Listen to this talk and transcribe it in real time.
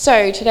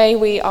So today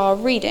we are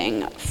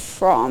reading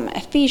from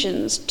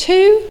Ephesians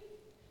 2,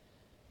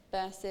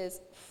 verses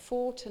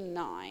 4 to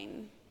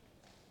 9.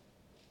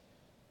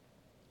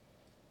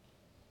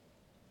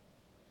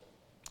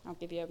 I'll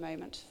give you a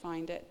moment to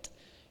find it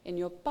in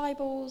your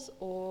Bibles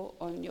or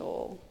on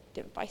your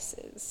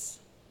devices.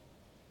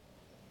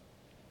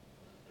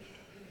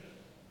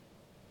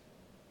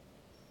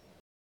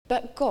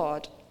 But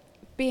God,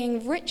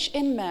 being rich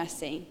in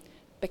mercy,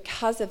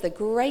 because of the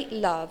great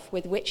love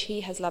with which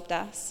he has loved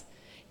us,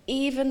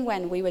 even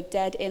when we were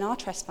dead in our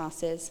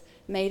trespasses,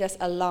 made us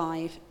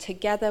alive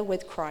together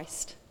with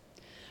Christ.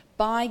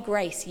 By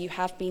grace you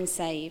have been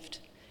saved,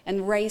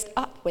 and raised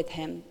up with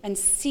him, and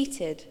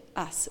seated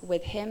us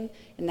with him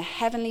in the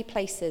heavenly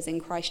places in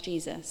Christ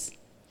Jesus,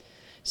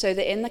 so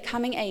that in the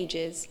coming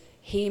ages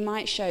he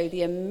might show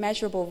the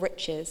immeasurable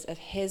riches of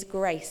his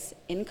grace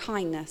in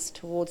kindness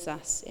towards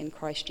us in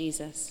Christ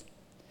Jesus.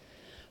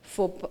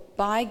 For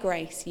by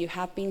grace you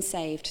have been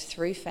saved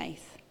through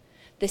faith.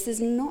 This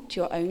is not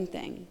your own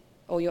thing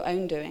or your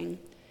own doing.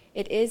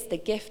 It is the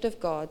gift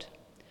of God,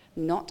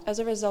 not as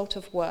a result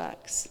of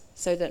works,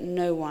 so that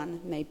no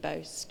one may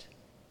boast.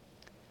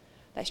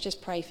 Let's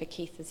just pray for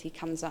Keith as he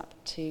comes up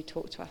to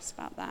talk to us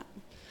about that.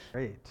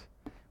 Great.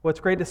 Well, it's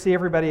great to see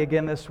everybody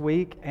again this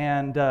week,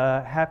 and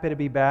happy to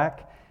be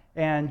back.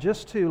 And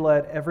just to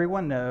let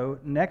everyone know,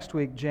 next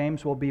week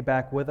James will be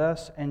back with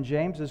us, and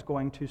James is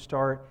going to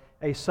start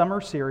a summer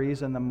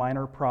series in the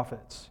minor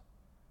prophets.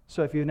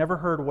 So if you've never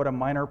heard what a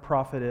minor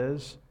prophet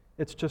is,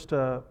 it's just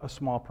a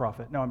small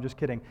prophet. No, I'm just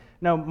kidding.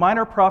 No,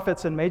 minor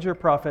prophets and major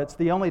prophets,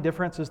 the only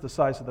difference is the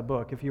size of the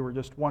book. If you were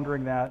just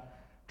wondering that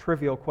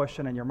trivial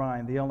question in your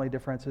mind, the only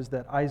difference is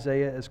that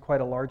Isaiah is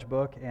quite a large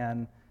book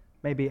and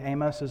maybe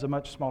Amos is a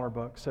much smaller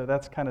book. So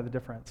that's kind of the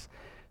difference.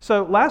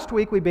 So last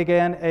week we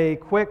began a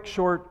quick,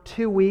 short,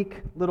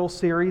 2-week little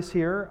series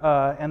here,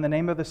 and the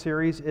name of the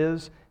series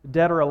is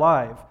Dead or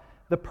Alive.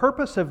 The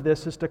purpose of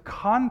this is to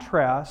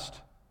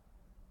contrast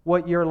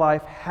what your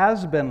life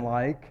has been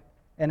like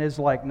and is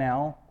like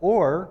now,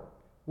 or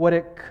what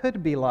it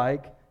could be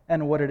like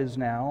and what it is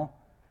now,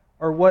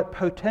 or what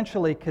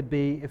potentially could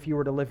be if you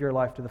were to live your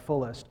life to the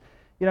fullest.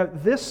 You know,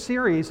 this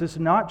series is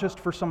not just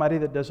for somebody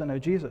that doesn't know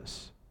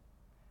Jesus.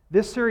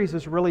 This series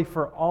is really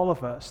for all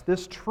of us.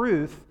 This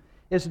truth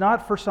is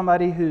not for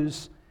somebody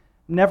who's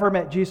never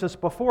met Jesus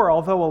before,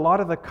 although a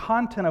lot of the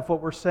content of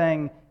what we're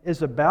saying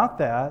is about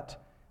that.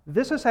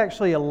 This is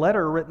actually a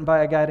letter written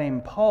by a guy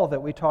named Paul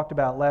that we talked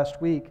about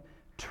last week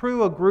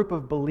to a group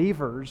of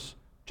believers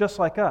just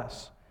like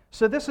us.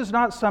 So this is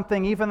not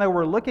something, even though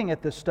we're looking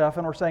at this stuff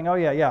and we're saying, oh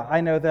yeah,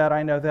 I know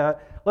that.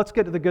 Let's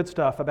get to the good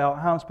stuff about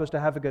how I'm supposed to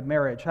have a good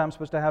marriage, how I'm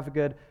supposed to have a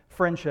good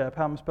friendship,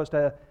 how I'm supposed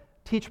to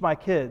teach my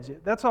kids.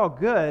 That's all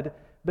good,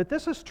 but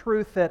this is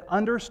truth that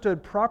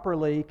understood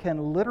properly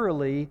can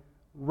literally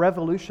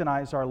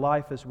revolutionize our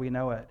life as we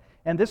know it.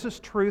 And this is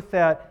truth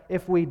that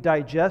if we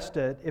digest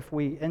it, if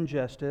we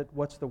ingest it,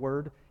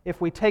 if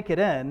we take it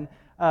in,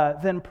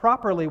 then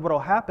properly what will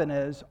happen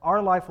is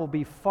our life will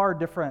be far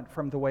different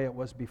from the way it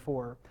was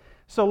before.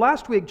 So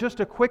last week, just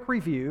a quick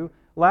review.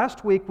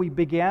 Last week we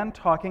began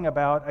talking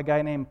about a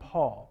guy named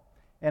Paul.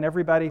 And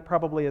everybody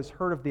probably has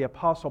heard of the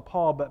Apostle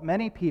Paul, but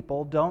many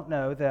people don't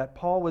know that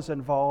Paul was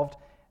involved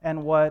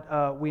in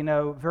what we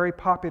know very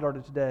popular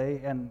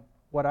today, and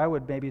what I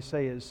would maybe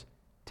say is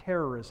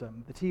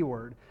terrorism, the T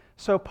word.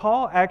 So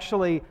Paul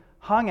actually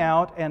hung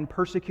out and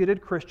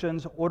persecuted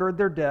Christians, ordered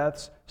their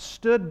deaths,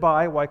 stood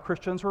by while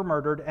Christians were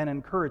murdered, and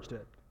encouraged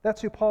it.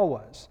 That's who Paul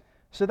was.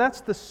 So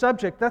that's the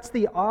subject, that's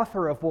the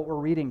author of what we're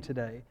reading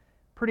today.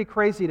 Pretty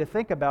crazy to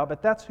think about,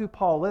 but that's who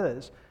Paul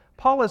is.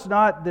 Paul is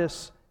not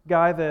this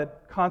guy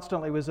that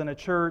constantly was in a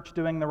church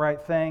doing the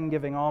right thing,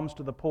 giving alms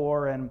to the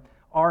poor, and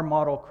our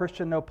model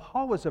Christian. No,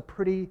 Paul was a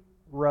pretty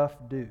rough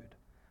dude.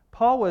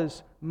 Paul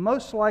was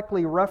most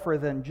likely rougher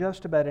than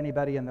just about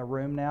anybody in the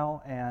room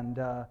now, and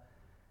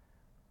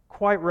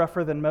quite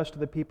rougher than most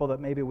of the people that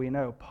maybe we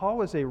know. Paul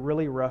was a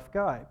really rough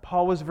guy.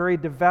 Paul was very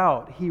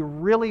devout. He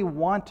really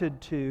wanted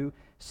to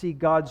see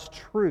God's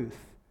truth,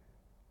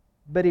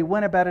 but he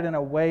went about it in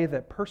a way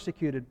that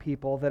persecuted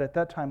people that at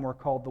that time were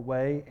called the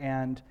Way,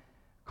 and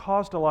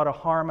caused a lot of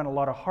harm and a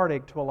lot of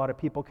heartache to a lot of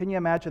people. Can you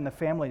imagine the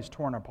families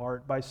torn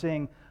apart by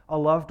seeing a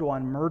loved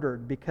one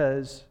murdered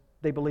because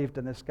they believed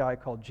in this guy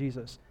called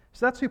Jesus?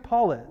 So that's who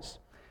Paul is.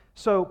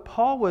 So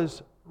Paul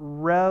was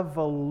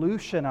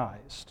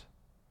revolutionized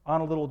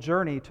on a little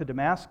journey to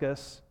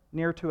Damascus,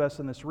 near to us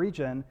in this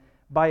region,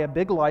 by a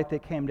big light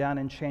that came down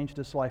and changed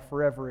his life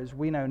forever. As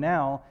we know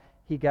now,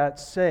 he got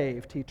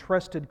saved. He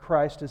trusted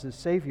Christ as his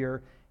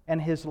Savior, and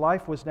his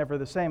life was never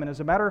the same. And as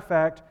a matter of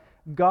fact,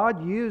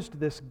 God used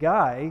this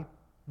guy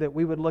that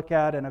we would look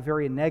at in a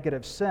very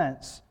negative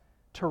sense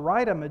to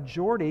write a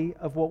majority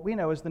of what we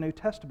know as the New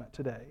Testament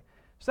today.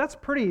 So that's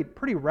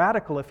pretty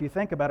radical if you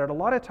think about it. A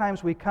lot of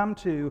times we come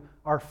to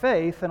our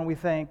faith and we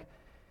think,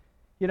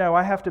 you know,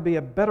 I have to be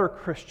a better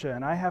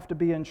Christian. I have to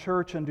be in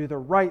church and do the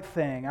right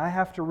thing. I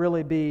have to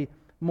really be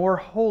more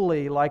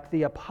holy like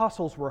the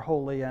apostles were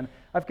holy. And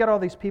I've got all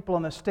these people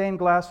in the stained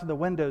glass in the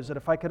windows that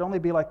if I could only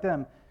be like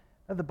them.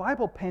 The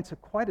Bible paints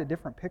quite a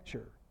different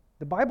picture.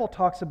 The Bible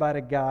talks about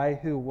a guy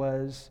who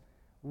was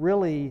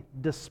really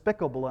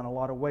despicable in a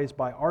lot of ways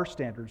by our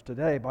standards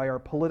today, by our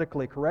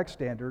politically correct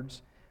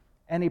standards.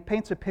 And he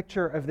paints a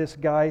picture of this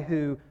guy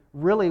who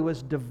really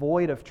was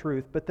devoid of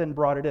truth, but then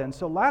brought it in.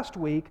 So last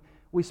week,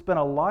 we spent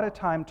a lot of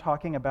time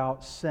talking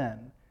about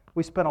sin.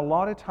 We spent a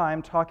lot of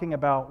time talking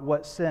about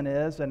what sin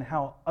is and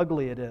how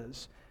ugly it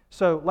is.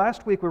 So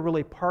last week, we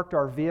really parked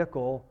our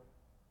vehicle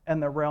in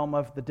the realm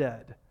of the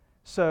dead.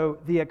 So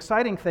the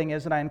exciting thing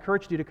is, and I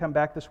encouraged you to come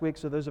back this week,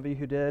 so those of you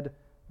who did,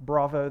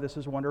 bravo, this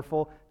is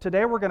wonderful.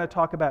 Today we're going to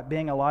talk about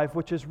being alive,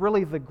 which is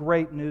really the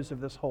great news of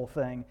this whole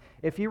thing.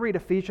 If you read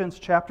Ephesians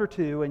chapter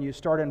 2 and you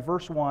start in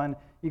verse 1,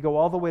 you go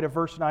all the way to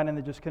verse 9 and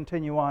then just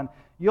continue on,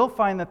 you'll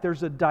find that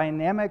there's a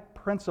dynamic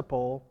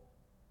principle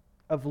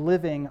of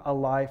living a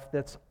life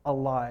that's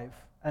alive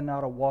and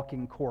not a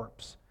walking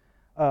corpse.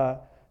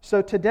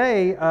 So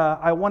today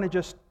I want to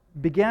just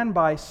begin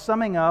by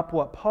summing up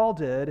what Paul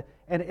did.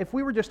 And if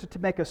we were just to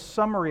make a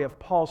summary of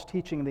Paul's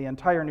teaching the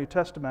entire New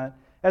Testament,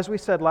 as we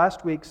said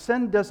last week,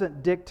 sin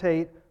doesn't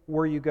dictate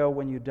where you go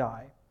when you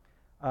die.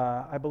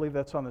 I believe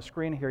that's on the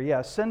screen here.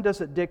 Yeah, sin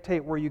doesn't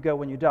dictate where you go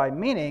when you die,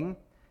 meaning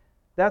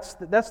that's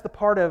the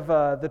part of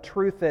the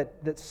truth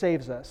that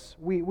saves us.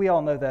 We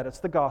all know that. It's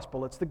the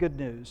gospel. It's the good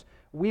news.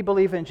 We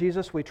believe in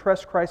Jesus. We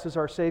trust Christ as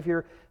our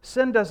Savior.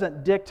 Sin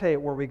doesn't dictate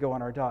where we go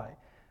on our die.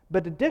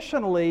 But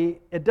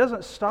additionally, it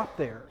doesn't stop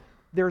there.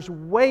 There's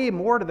way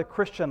more to the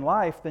Christian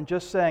life than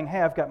just saying, hey,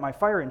 I've got my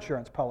fire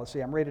insurance policy,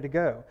 I'm ready to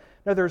go.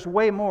 No, there's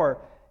way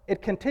more.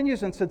 It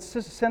continues and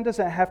says sin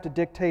doesn't have to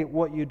dictate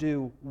what you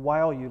do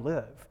while you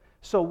live.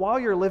 So while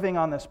you're living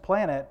on this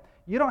planet,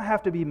 you don't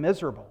have to be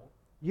miserable.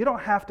 You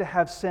don't have to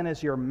have sin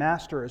as your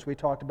master, as we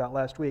talked about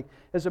last week.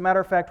 As a matter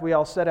of fact, we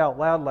all said out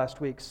loud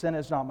last week, sin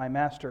is not my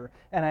master.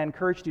 And I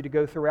encouraged you to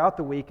go throughout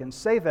the week and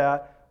say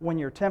that when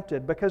you're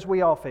tempted, because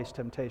we all face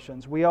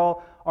temptations. We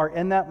all are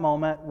in that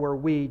moment where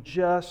we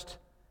just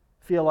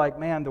feel like,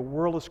 man, the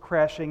world is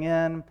crashing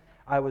in.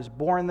 I was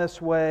born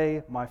this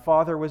way. My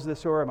father was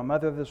this way. My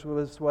mother was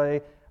this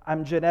way.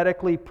 I'm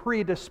genetically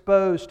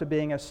predisposed to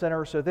being a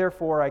sinner, so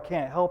therefore I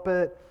can't help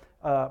it.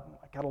 I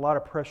got a lot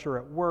of pressure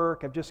at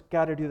work. I've just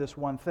got to do this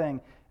one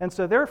thing. And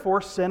so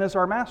therefore, sin is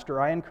our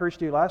master. I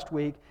encouraged you last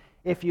week,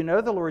 if you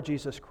know the Lord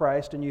Jesus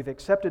Christ and you've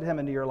accepted Him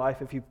into your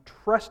life, if you've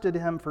trusted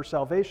Him for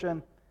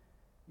salvation,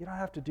 you don't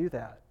have to do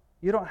that.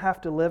 You don't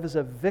have to live as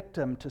a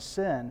victim to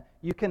sin.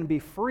 You can be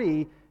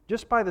free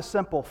just by the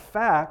simple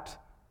fact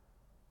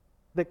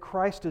that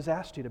Christ has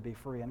asked you to be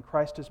free and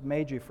Christ has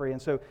made you free.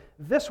 And so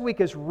this week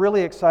is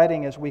really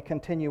exciting as we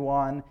continue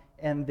on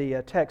in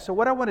the text. So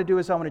what I want to do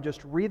is I want to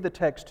just read the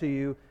text to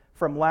you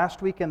from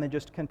last week and then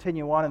just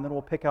continue on, and then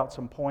we'll pick out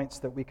some points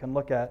that we can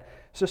look at.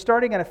 So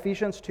starting in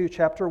Ephesians 2,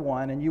 chapter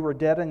 1, and you were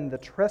dead in the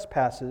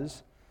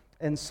trespasses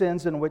and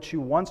sins in which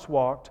you once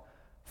walked,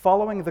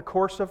 following the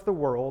course of the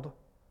world,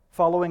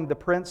 following the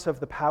prince of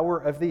the power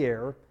of the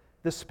air,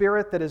 the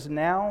spirit that is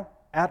now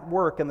at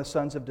work in the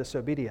sons of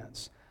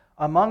disobedience,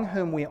 among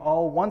whom we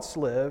all once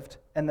lived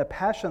in the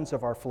passions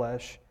of our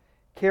flesh,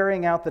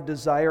 carrying out the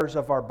desires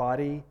of our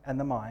body and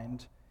the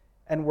mind,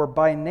 and were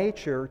by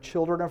nature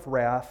children of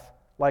wrath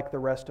like the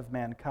rest of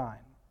mankind.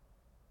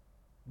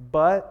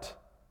 But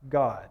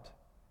God,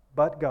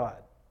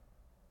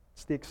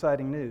 it's the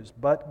exciting news,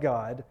 but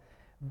God,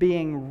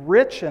 being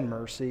rich in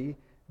mercy,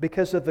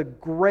 because of the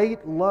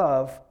great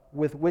love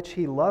with which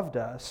He loved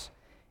us,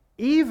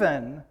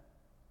 even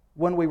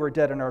when we were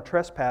dead in our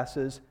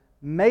trespasses,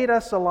 made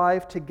us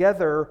alive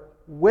together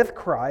with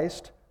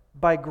Christ.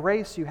 By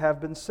grace you have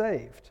been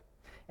saved.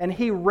 And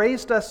He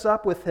raised us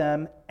up with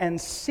Him and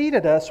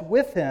seated us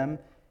with Him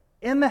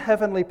in the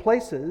heavenly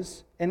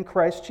places in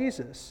Christ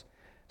Jesus,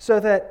 so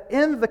that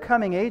in the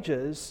coming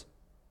ages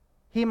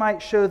He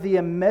might show the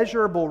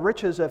immeasurable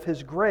riches of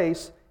His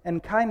grace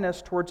and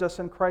kindness towards us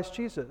in Christ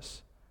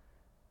Jesus.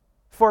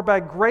 For by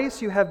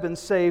grace you have been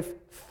saved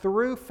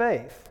through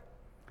faith.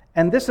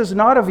 And this is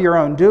not of your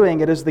own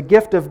doing. It is the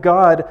gift of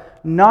God,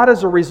 not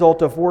as a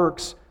result of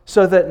works,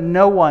 so that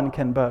no one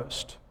can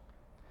boast.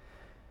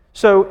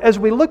 So as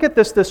we look at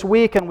this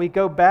week and we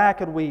go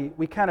back and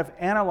we kind of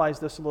analyze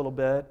this a little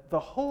bit, the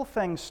whole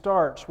thing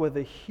starts with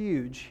a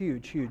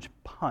huge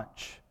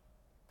punch.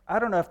 I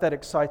don't know if that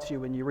excites you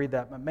when you read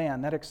that, but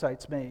man, that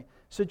excites me.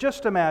 So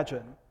just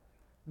imagine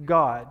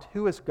God.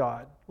 Who is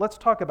God? Let's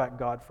talk about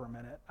God for a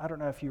minute. I don't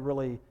know if you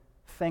really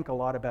think a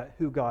lot about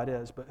who God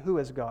is, but who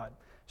is God?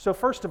 So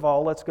first of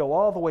all, let's go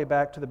all the way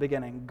back to the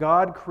beginning.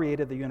 God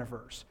created the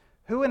universe.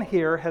 Who in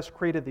here has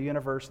created the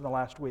universe in the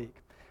last week?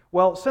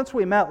 Well, since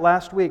we met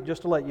last week,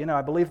 just to let you know,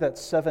 I believe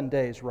that's 7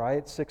 days,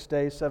 right? 6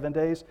 days, 7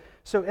 days.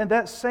 So in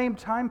that same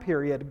time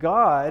period,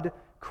 God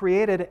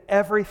created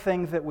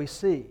everything that we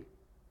see.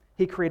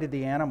 He created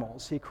the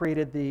animals. He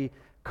created the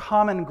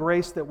common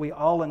grace that we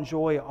all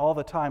enjoy all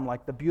the time,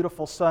 like the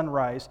beautiful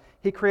sunrise.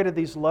 He created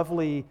these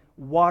lovely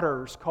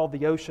waters called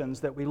the oceans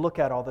that we look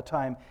at all the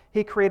time.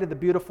 He created the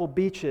beautiful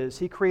beaches.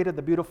 He created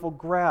the beautiful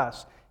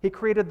grass. He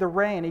created the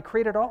rain. He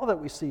created all that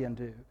we see and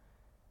do.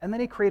 And then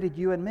He created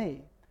you and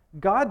me.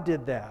 God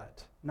did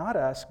that. Not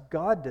us.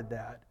 God did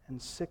that in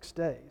 6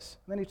 days.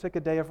 And then he took a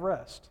day of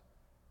rest.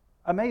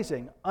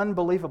 Amazing.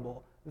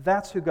 Unbelievable.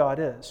 That's who God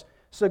is.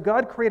 So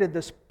God created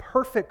this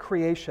perfect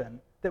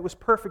creation that was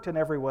perfect in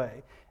every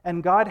way.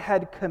 And God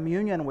had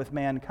communion with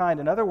mankind.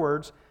 In other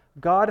words,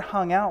 God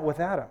hung out with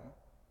Adam.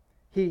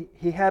 He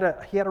had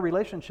a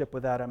relationship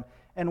with Adam.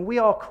 And we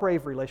all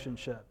crave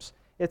relationships.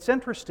 It's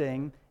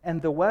interesting, in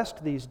the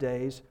West these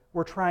days,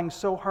 we're trying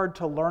so hard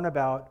to learn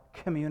about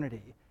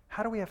community.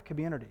 How do we have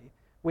community?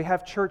 We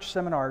have church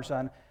seminars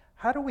on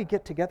how do we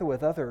get together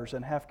with others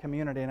and have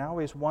community? And I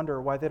always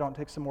wonder why they don't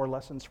take some more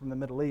lessons from the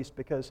Middle East,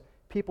 because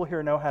people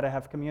here know how to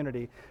have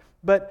community.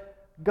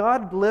 But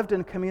God lived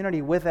in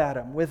community with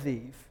Adam, with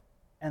Eve,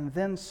 and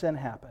then sin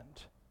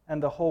happened,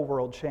 and the whole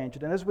world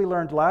changed. And as we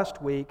learned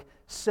last week,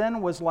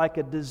 sin was like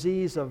a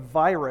disease, a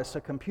virus,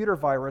 a computer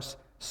virus,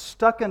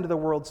 stuck into the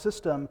world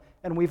system,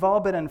 and we've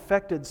all been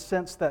infected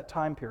since that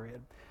time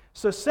period.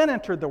 So sin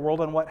entered the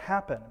world, and what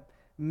happened?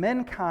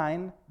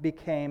 Mankind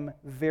became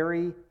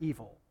very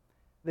evil.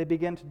 They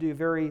began to do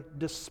very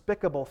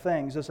despicable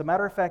things. As a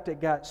matter of fact, it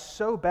got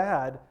so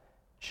bad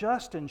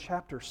just in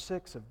chapter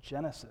 6 of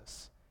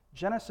Genesis.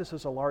 Genesis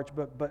is a large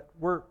book, but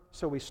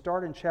we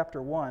start in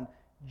chapter 1,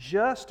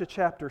 just to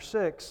chapter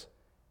 6,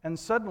 and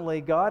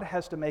suddenly God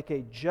has to make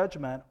a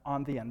judgment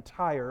on the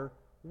entire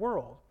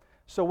world.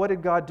 So what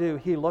did God do?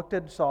 He looked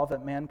and saw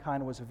that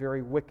mankind was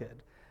very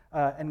wicked.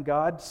 And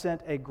God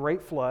sent a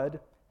great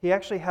flood. He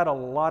actually had a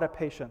lot of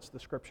patience, the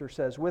scripture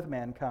says, with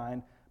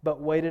mankind,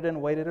 but waited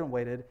and waited and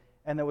waited.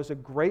 And there was a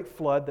great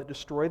flood that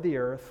destroyed the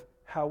earth.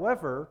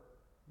 However,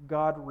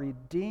 God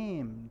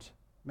redeemed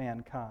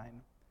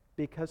mankind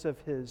because of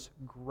his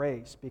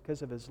grace,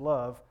 because of his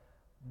love.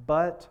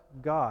 But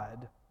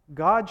God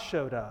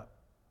showed up.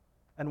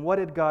 And what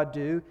did God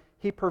do?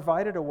 He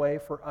provided a way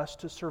for us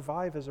to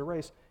survive as a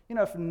race. You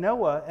know, if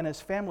Noah and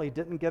his family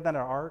didn't get in an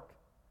ark,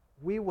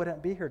 we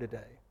wouldn't be here today.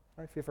 I don't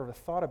know if you've ever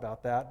thought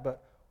about that,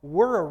 but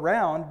we're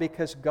around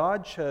because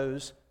God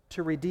chose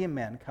to redeem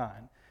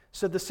mankind.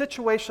 So the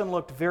situation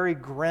looked very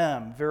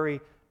grim,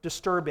 very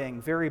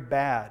disturbing, very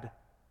bad.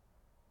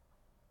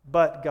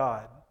 But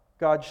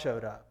God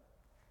showed up.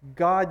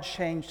 God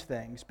changed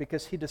things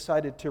because he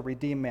decided to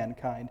redeem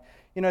mankind.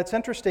 You know, it's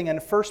interesting, in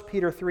 1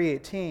 Peter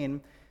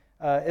 3:18,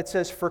 it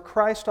says, "For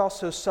Christ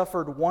also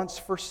suffered once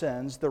for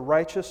sins, the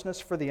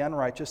righteousness for the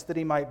unrighteous, that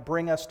he might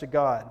bring us to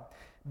God,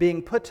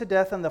 being put to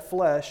death in the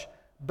flesh,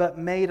 but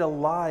made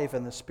alive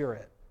in the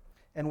Spirit,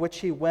 in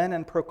which he went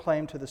and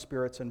proclaimed to the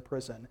spirits in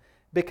prison,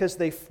 because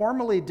they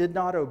formerly did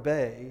not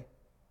obey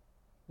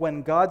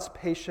when God's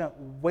patient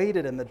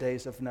waited in the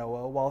days of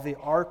Noah while the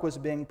ark was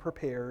being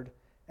prepared,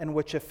 in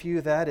which a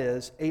few, that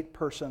is, 8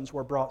 persons,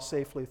 were brought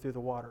safely through the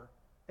water."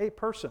 8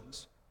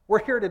 persons.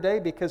 We're here today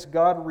because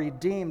God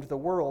redeemed the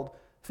world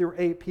through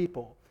 8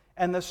 people.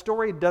 And the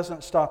story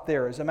doesn't stop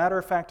there. As a matter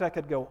of fact, I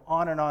could go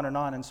on and on and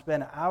on and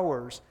spend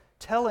hours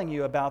telling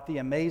you about the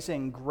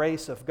amazing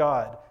grace of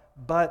God.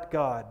 But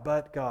God,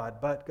 but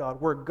God, but God.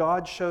 Where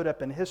God showed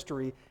up in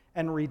history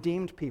and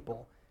redeemed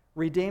people.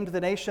 Redeemed the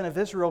nation of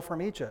Israel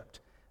from Egypt.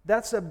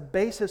 That's a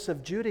basis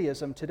of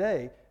Judaism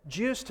today.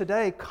 Jews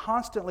today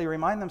constantly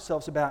remind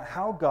themselves about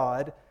how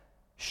God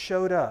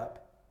showed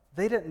up.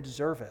 They didn't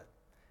deserve it.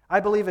 I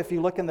believe if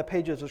you look in the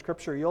pages of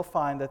Scripture, you'll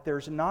find that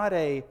there's not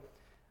a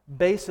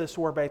basis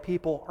whereby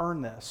people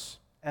earn this.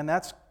 And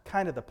that's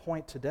kind of the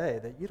point today,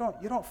 that you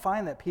don't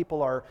find that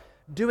people are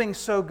doing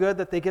so good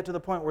that they get to the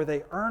point where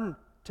they earn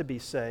to be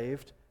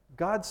saved.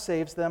 God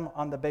saves them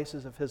on the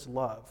basis of his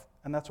love.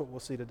 And that's what we'll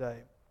see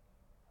today.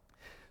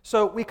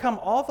 So we come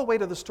all the way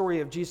to the story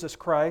of Jesus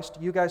Christ.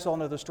 You guys all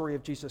know the story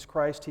of Jesus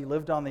Christ. He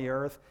lived on the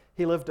earth.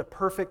 He lived a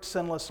perfect,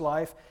 sinless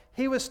life.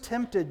 He was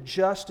tempted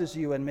just as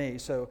you and me.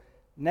 So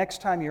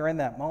next time you're in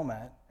that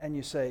moment and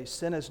you say,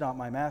 "Sin is not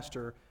my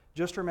master,"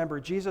 just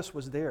remember Jesus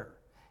was there.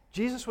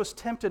 Jesus was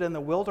tempted in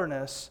the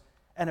wilderness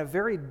in a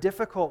very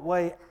difficult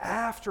way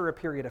after a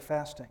period of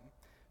fasting.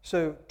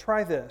 So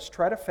try this.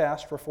 Try to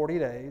fast for 40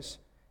 days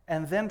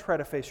and then try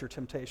to face your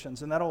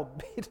temptations. And that'll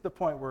be to the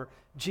point where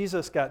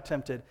Jesus got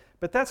tempted.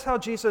 But that's how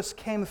Jesus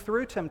came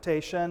through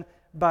temptation,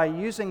 by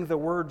using the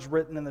words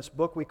written in this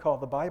book we call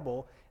the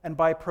Bible, and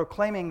by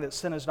proclaiming that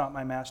sin is not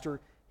my master.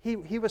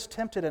 He was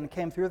tempted and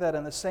came through that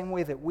in the same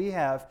way that we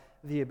have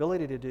the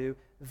ability to do,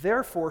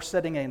 therefore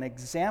setting an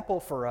example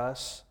for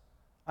us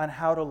on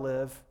how to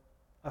live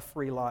a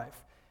free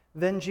life.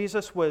 Then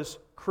Jesus was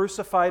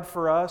crucified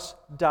for us,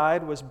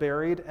 died, was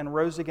buried, and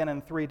rose again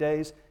in 3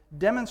 days,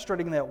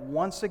 demonstrating that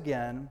once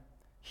again,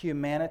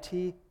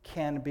 humanity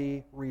can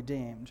be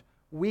redeemed.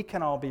 We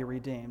can all be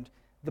redeemed.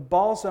 The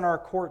ball's in our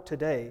court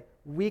today.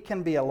 We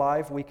can be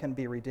alive, we can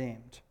be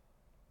redeemed.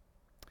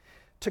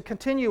 To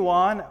continue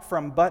on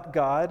from but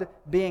God,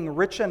 being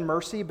rich in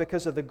mercy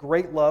because of the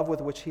great love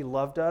with which he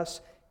loved us,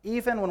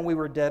 even when we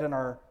were dead in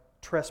our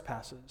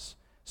trespasses.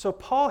 So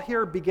Paul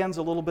here begins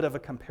a little bit of a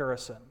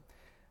comparison.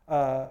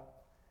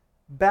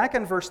 Back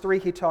in verse 3,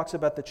 he talks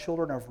about the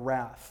children of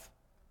wrath.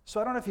 So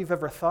I don't know if you've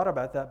ever thought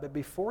about that, but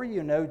before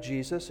you know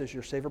Jesus as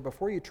your Savior,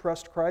 before you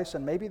trust Christ,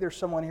 and maybe there's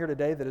someone here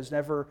today that has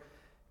never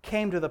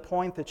came to the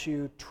point that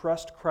you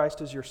trust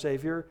Christ as your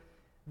Savior,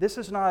 this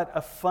is not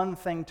a fun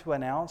thing to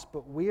announce,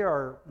 but we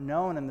are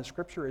known in the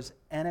Scripture as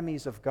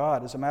enemies of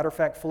God. As a matter of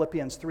fact,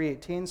 Philippians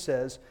 3:18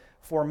 says,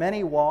 "For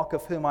many walk,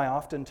 of whom I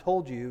often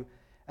told you,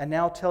 and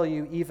now tell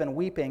you even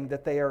weeping,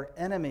 that they are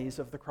enemies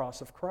of the cross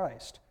of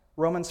Christ."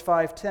 Romans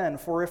 5:10,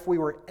 "For if we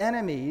were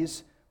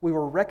enemies, we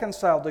were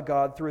reconciled to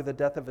God through the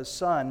death of His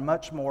Son.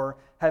 Much more,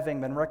 having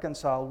been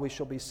reconciled, we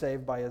shall be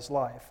saved by His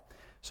life."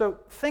 So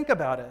think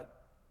about it.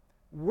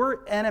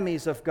 We're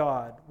enemies of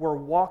God. We're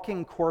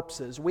walking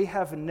corpses. We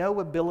have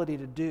no ability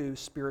to do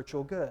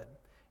spiritual good.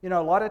 You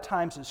know, a lot of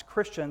times as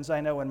Christians,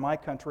 I know in my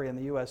country, in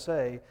the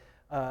USA,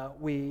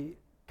 we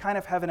kind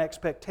of have an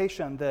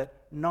expectation that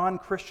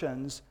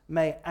non-Christians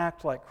may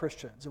act like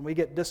Christians. And we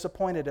get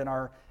disappointed in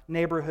our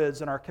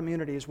neighborhoods and our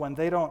communities when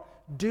they don't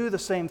do the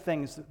same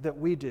things that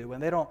we do,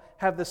 and they don't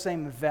have the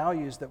same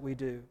values that we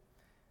do.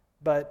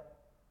 But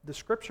the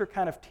Scripture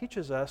kind of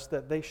teaches us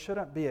that they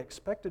shouldn't be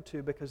expected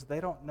to because they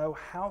don't know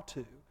how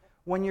to.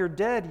 When you're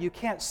dead, you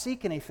can't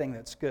seek anything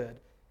that's good.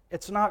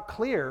 It's not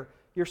clear.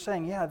 You're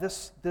saying, yeah,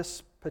 this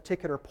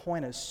particular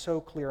point is so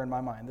clear in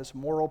my mind. This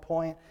moral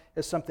point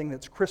is something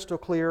that's crystal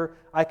clear.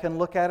 I can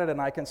look at it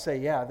and I can say,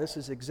 yeah, this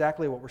is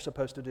exactly what we're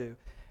supposed to do.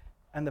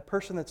 And the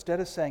person that's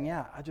dead is saying,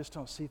 yeah, I just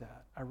don't see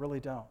that. I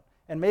really don't.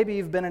 And maybe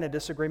you've been in a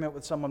disagreement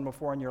with someone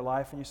before in your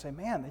life and you say,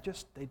 man,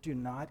 they do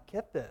not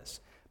get this.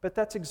 But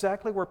that's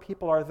exactly where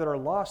people are that are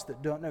lost,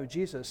 that don't know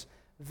Jesus.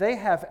 They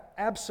have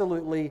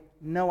absolutely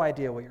no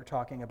idea what you're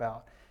talking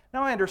about.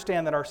 Now, I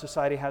understand that our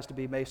society has to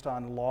be based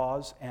on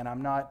laws, and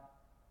I'm not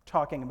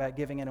talking about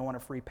giving anyone a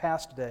free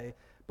pass today.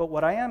 But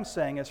what I am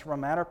saying is, from a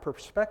matter of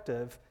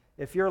perspective,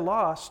 if you're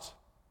lost,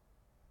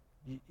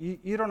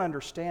 you don't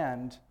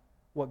understand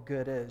what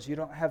good is. You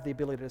don't have the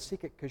ability to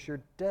seek it because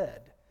you're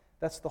dead.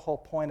 That's the whole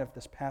point of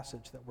this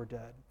passage, that we're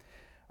dead.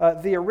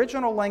 The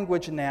original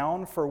language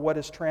noun for what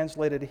is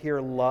translated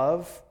here,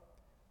 love,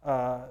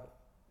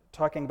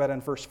 talking about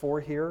in verse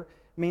 4 here,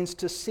 means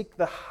to seek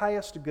the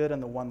highest good in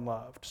the one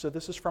loved. So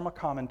this is from a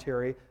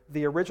commentary.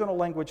 The original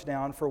language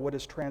noun for what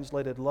is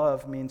translated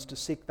love means to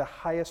seek the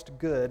highest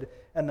good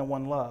in the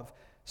one loved.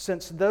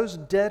 Since those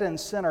dead in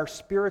sin are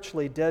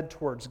spiritually dead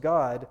towards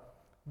God,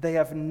 they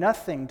have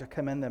nothing to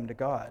commend them to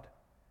God.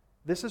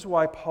 This is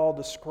why Paul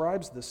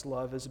describes this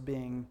love as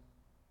being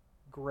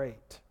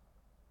great.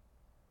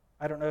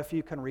 I don't know if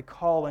you can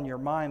recall in your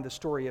mind the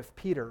story of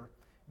Peter.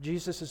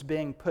 Jesus is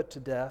being put to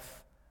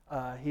death.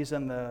 He's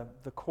in the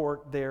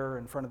court there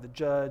in front of the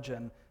judge,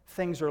 and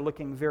things are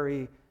looking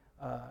very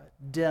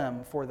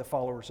dim for the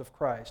followers of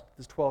Christ,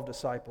 the 12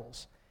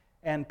 disciples.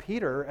 And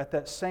Peter, at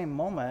that same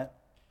moment,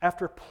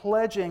 after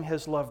pledging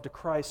his love to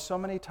Christ so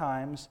many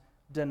times,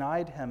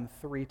 denied him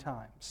 3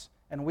 times.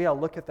 And we all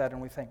look at that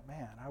and we think,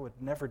 man, I would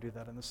never do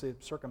that in this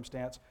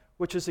circumstance,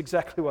 which is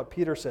exactly what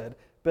Peter said,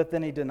 but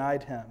then he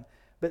denied him.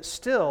 But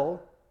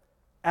still,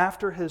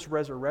 after his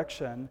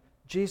resurrection,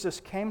 Jesus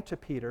came to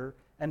Peter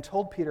and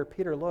told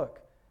Peter,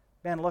 look,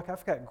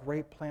 I've got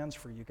great plans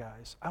for you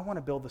guys. I want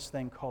to build this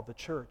thing called the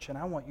church, and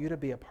I want you to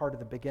be a part of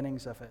the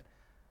beginnings of it.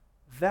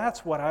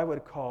 That's what I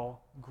would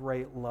call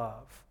great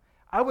love.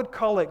 I would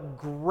call it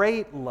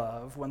great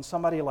love when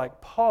somebody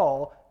like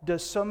Paul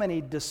does so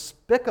many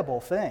despicable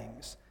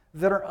things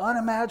that are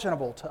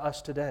unimaginable to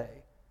us today.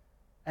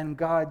 And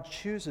God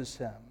chooses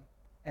him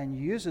and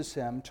uses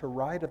him to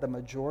write the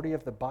majority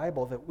of the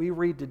Bible that we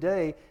read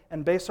today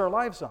and base our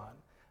lives on.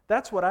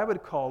 That's what I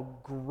would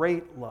call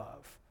great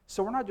love.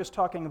 So we're not just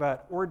talking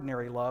about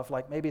ordinary love,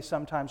 like maybe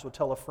sometimes we'll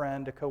tell a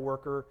friend, a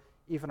coworker,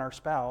 even our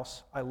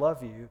spouse, I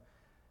love you.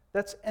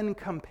 That's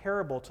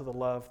incomparable to the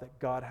love that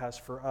God has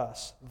for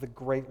us, the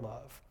great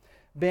love.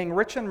 Being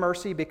rich in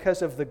mercy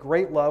because of the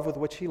great love with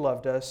which he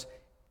loved us,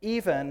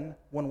 even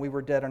when we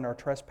were dead in our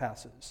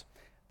trespasses.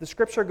 The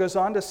scripture goes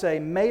on to say,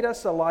 made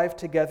us alive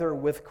together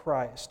with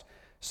Christ.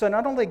 So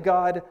not only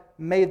God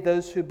made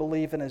those who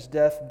believe in his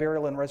death,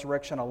 burial, and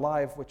resurrection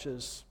alive, which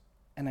is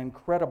an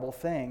incredible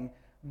thing,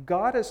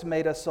 God has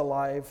made us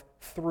alive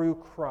through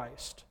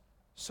Christ.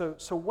 So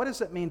what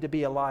does it mean to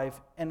be alive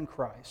in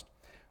Christ?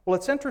 Well,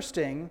 it's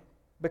interesting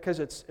because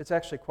it's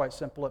actually quite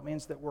simple. It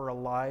means that we're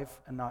alive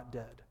and not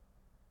dead.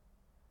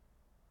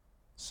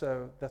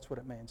 So that's what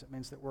it means. It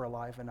means that we're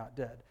alive and not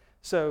dead.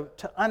 So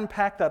to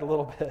unpack that a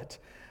little bit,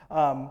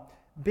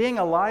 being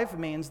alive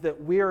means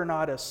that we are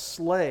not a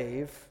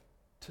slave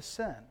to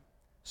sin.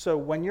 So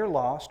when you're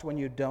lost, when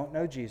you don't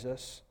know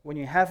Jesus, when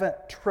you haven't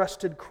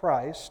trusted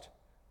Christ,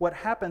 what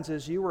happens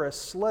is you are a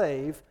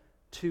slave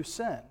to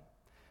sin.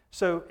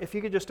 So if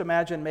you could just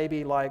imagine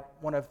maybe like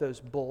one of those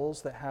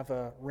bulls that have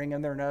a ring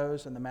in their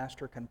nose and the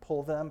master can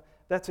pull them,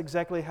 that's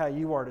exactly how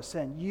you are to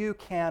sin. You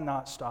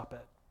cannot stop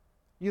it.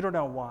 You don't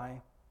know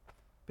why,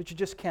 but you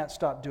just can't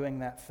stop doing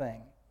that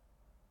thing.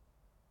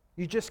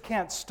 You just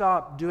can't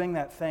stop doing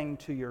that thing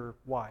to your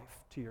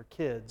wife, to your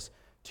kids,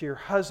 to your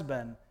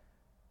husband,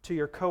 to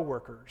your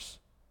coworkers.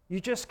 You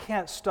just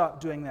can't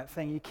stop doing that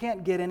thing. You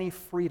can't get any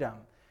freedom.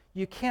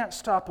 You can't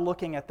stop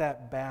looking at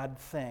that bad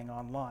thing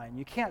online.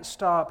 You can't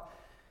stop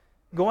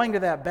going to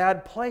that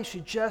bad place.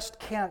 You just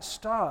can't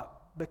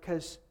stop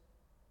because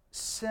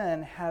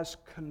sin has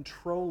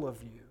control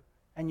of you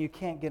and you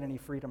can't get any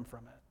freedom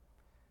from it.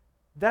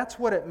 That's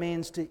what it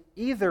means to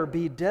either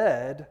be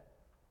dead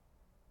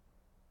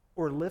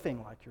or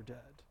living like you're dead.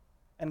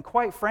 And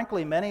quite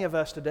frankly, many of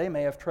us today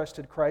may have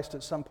trusted Christ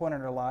at some point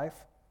in our life,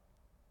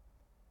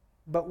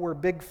 but we're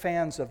big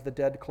fans of the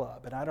Dead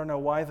Club. And I don't know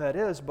why that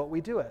is, but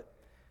we do it.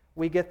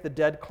 We get the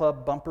Dead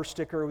Club bumper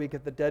sticker, we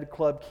get the Dead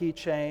Club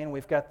keychain,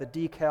 we've got the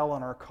decal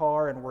on our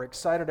car, and we're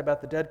excited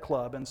about the Dead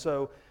Club. And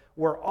so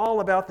we're all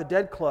about the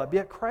Dead Club.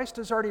 Yet Christ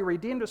has already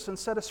redeemed us and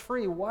set us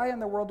free. Why in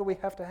the world do we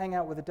have to hang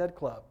out with the Dead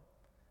Club?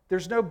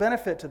 There's no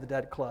benefit to the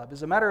Dead Club.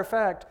 As a matter of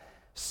fact,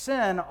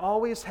 sin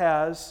always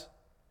has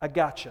a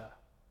gotcha.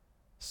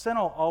 Sin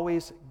will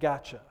always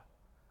gotcha.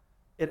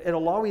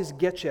 It'll always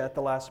get you at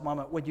the last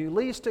moment. When you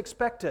least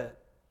expect it,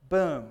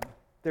 boom,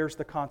 there's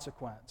the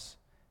consequence.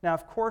 Now,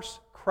 of course,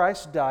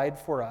 Christ died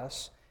for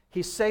us.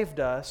 He saved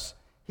us.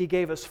 He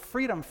gave us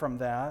freedom from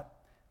that.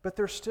 But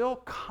there's still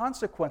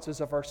consequences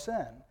of our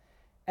sin.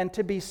 And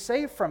to be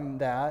saved from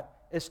that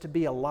is to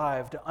be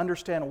alive, to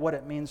understand what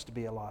it means to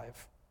be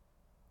alive.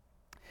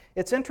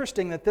 It's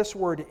interesting that this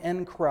word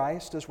in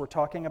Christ, as we're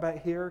talking about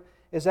here,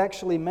 is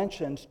actually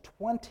mentioned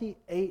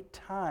 28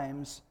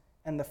 times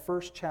in the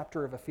first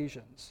chapter of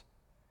Ephesians.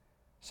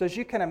 So as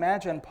you can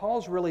imagine,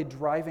 Paul's really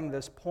driving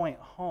this point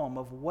home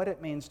of what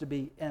it means to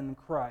be in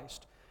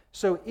Christ.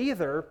 So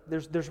either,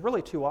 there's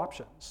really two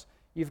options.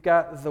 You've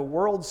got the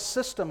world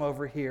system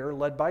over here,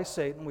 led by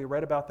Satan. We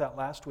read about that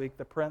last week,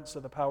 the prince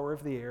of the power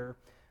of the air.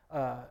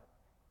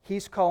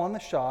 He's calling the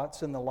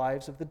shots in the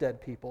lives of the dead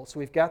people. So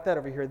we've got that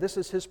over here. This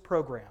is his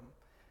program.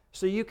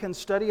 So you can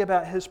study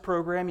about his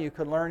program. You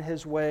can learn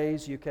his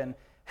ways. You can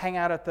hang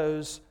out at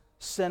those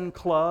sin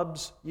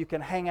clubs. You can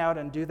hang out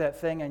and do that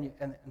thing.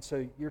 And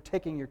so you're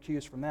taking your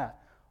cues from that.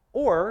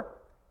 Or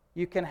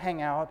you can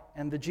hang out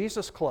in the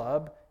Jesus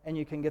Club, and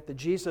you can get the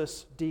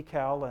Jesus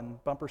decal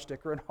and bumper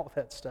sticker and all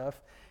that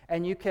stuff.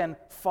 And you can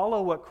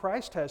follow what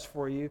Christ has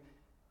for you.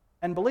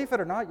 And believe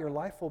it or not, your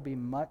life will be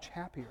much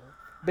happier.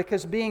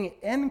 Because being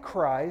in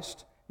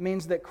Christ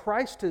means that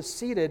Christ is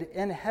seated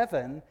in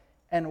heaven,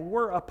 and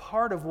we're a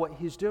part of what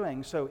he's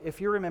doing. So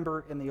if you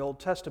remember in the Old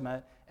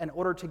Testament, in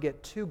order to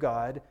get to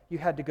God, you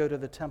had to go to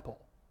the temple.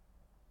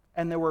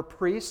 And there were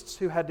priests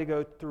who had to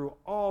go through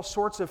all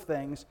sorts of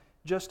things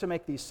just to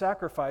make these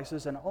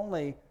sacrifices, and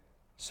only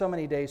so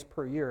many days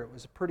per year. It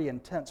was a pretty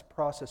intense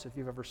process if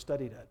you've ever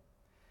studied it.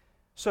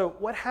 So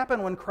what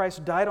happened when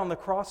Christ died on the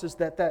cross is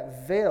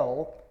that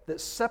veil that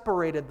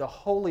separated the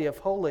Holy of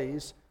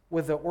Holies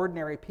with the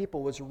ordinary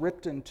people was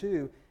ripped in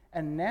two.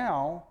 And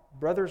now,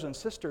 brothers and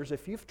sisters,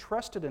 if you've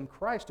trusted in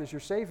Christ as your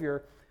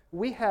Savior,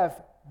 we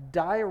have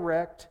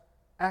direct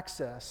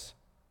access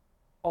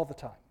all the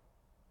time.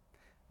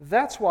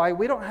 That's why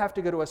we don't have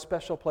to go to a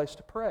special place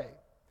to pray.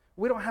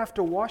 We don't have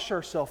to wash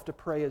ourselves to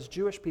pray as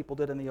Jewish people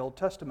did in the Old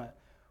Testament.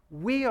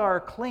 We are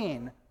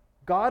clean.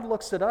 God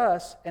looks at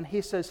us and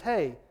he says,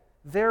 hey,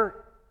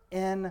 they're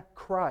in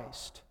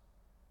Christ.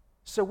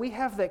 So we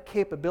have that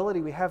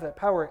capability, we have that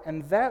power,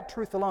 and that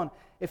truth alone,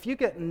 if you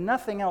get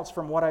nothing else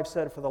from what I've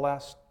said for the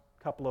last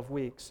couple of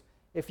weeks,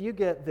 if you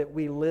get that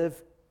we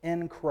live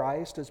in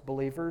Christ as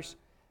believers,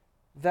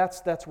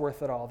 that's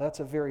worth it all. That's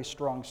a very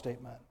strong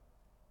statement.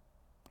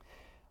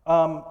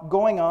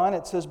 Going on,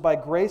 it says, by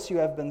grace you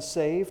have been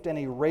saved, and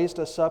he raised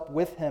us up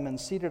with him and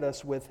seated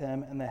us with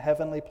him in the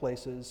heavenly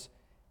places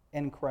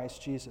in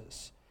Christ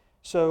Jesus.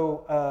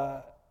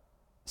 So,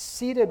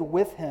 seated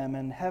with him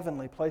in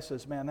heavenly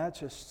places, man,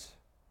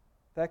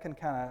 that can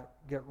kind of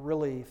get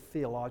really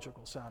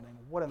theological sounding.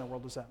 What in the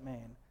world does that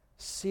mean?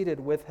 Seated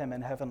with him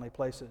in heavenly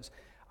places.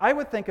 I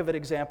would think of an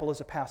example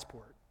as a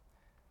passport.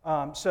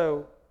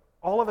 So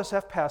all of us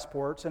have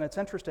passports, and it's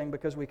interesting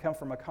because we come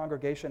from a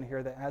congregation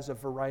here that has a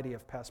variety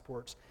of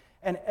passports.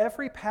 And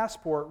every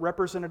passport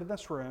represented in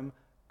this room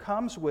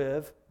comes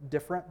with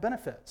different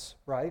benefits,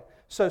 right?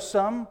 So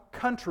some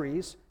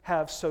countries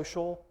have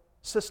social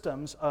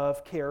systems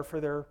of care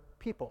for their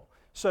people.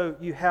 So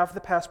you have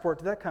the passport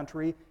to that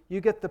country,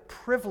 you get the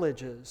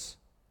privileges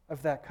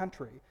of that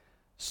country.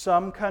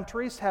 Some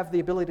countries have the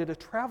ability to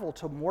travel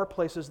to more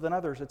places than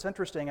others. It's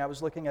interesting, I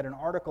was looking at an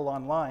article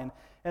online,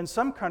 and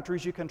some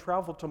countries you can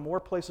travel to more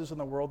places in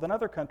the world than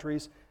other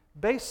countries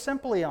based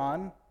simply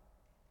on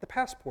the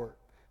passport.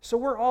 So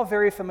we're all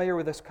very familiar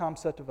with this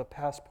concept of a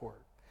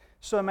passport.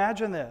 So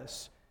imagine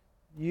this,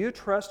 you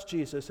trust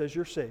Jesus as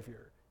your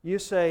Savior. You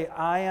say,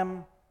 I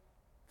am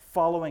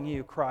following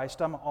you,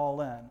 Christ, I'm all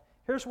in.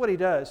 Here's what he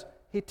does.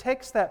 He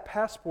takes that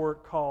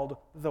passport called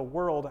the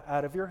world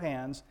out of your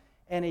hands,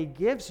 and he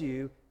gives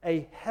you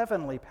a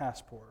heavenly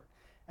passport.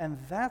 And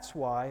that's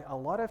why a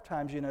lot of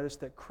times you notice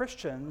that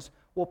Christians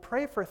will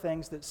pray for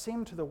things that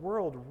seem to the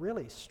world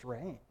really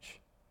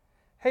strange.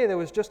 Hey, there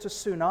was just a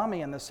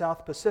tsunami in the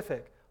South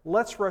Pacific.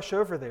 Let's rush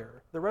over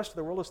there. The rest of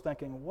the world is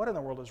thinking, what in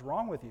the world is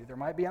wrong with you? There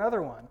might be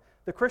another one.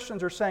 The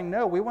Christians are saying,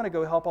 no, we want to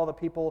go help all the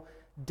people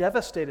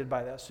devastated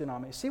by that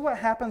tsunami. See what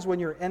happens when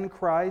you're in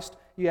Christ,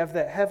 you have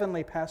that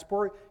heavenly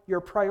passport,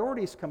 your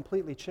priorities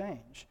completely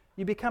change.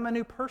 You become a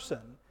new person.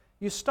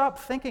 You stop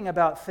thinking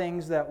about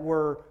things that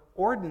were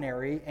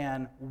ordinary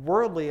and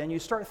worldly, and you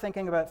start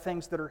thinking about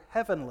things that are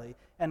heavenly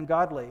and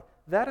godly.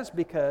 That is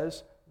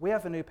because we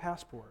have a new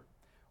passport.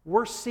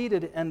 We're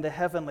seated in the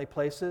heavenly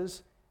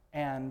places,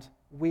 and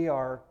we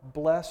are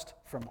blessed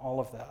from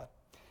all of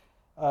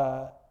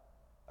that.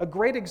 A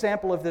great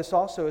example of this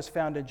also is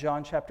found in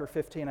John chapter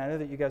 15. I know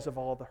that you guys have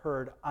all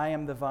heard, I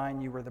am the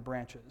vine, you are the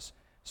branches.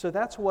 So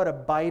that's what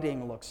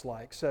abiding looks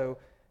like. So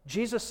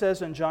Jesus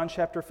says in John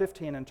chapter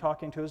 15, and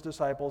talking to his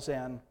disciples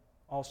and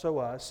also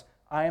us,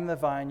 I am the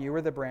vine, you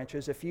are the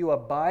branches. If you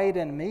abide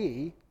in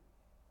me,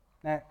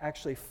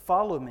 actually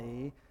follow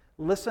me,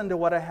 listen to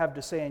what I have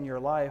to say in your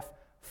life,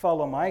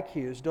 follow my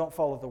cues, don't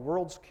follow the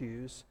world's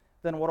cues,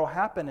 then what will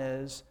happen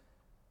is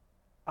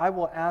I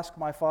will ask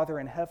my Father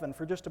in heaven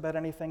for just about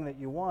anything that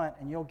you want,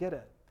 and you'll get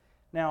it.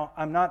 Now,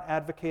 I'm not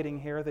advocating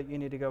here that you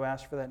need to go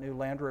ask for that new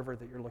Land Rover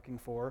that you're looking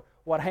for.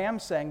 What I am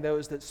saying, though,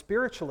 is that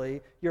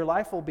spiritually, your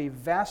life will be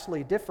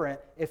vastly different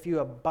if you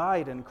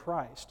abide in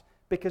Christ.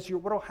 Because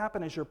what will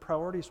happen is your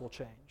priorities will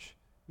change.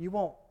 You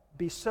won't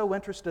be so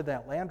interested in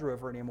that Land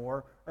Rover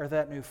anymore or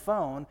that new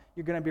phone.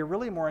 You're going to be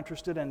really more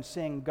interested in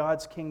seeing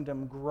God's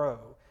kingdom grow.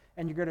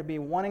 And you're going to be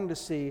wanting to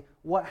see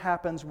what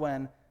happens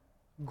when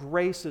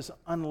grace is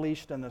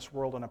unleashed in this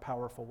world in a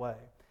powerful way.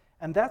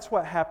 And that's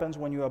what happens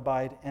when you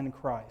abide in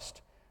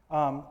Christ.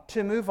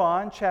 To move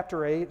on,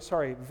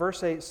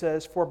 verse 8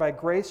 says, For by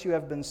grace you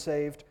have been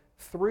saved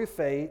through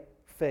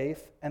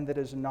faith, and that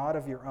is not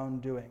of your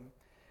own doing.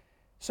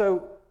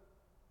 So,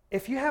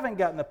 if you haven't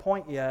gotten the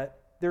point yet,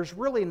 there's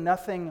really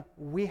nothing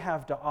we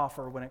have to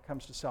offer when it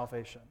comes to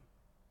salvation.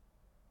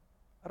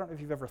 I don't know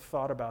if you've ever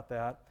thought about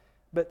that,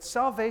 but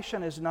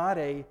salvation is not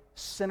a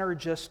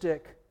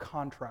synergistic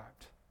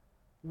contract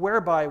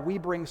whereby we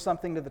bring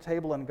something to the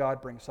table and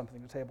God brings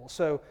something to the table.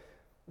 So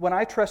when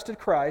I trusted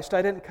Christ,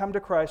 I didn't come to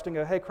Christ and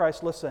go, hey,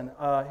 Christ, listen,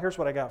 here's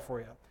what I got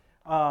for you.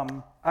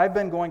 I've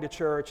been going to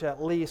church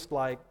at least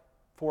like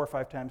 4 or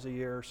 5 times a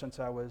year since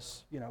I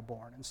was,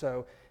 born.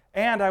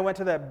 And I went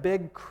to that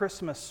big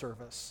Christmas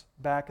service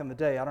back in the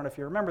day. I don't know if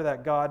you remember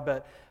that, God,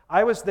 but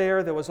I was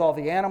there. There was all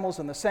the animals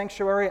in the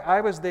sanctuary.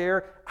 I was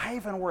there. I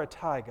even wore a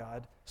tie,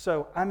 God.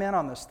 So I'm in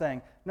on this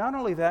thing. Not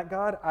only that,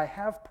 God, I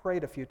have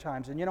prayed a few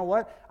times. And you know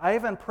what? I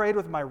even prayed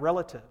with my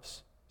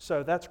relatives.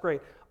 So that's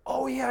great.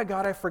 Oh, yeah,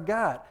 God, I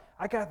forgot.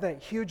 I got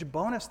that huge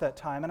bonus that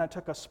time, and I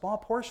took a small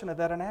portion of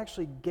that and I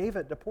actually gave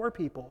it to poor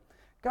people.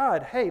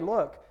 God, hey,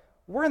 look.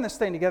 We're in this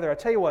thing together. I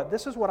tell you what,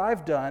 this is what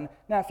I've done.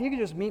 Now, if you could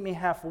just meet me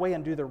halfway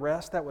and do the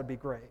rest, that would be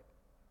great.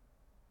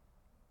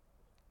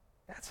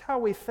 That's how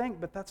we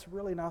think, but that's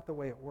really not the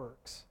way it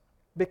works.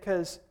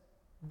 Because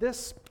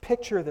this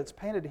picture that's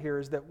painted here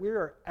is that we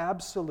are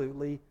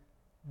absolutely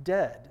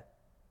dead.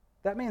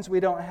 That means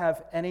we don't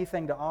have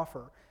anything to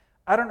offer.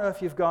 I don't know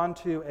if you've gone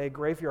to a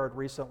graveyard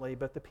recently,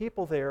 but the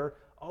people there,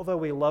 although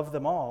we love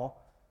them all,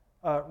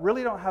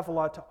 really don't have a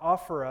lot to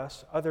offer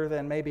us other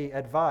than maybe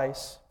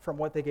advice from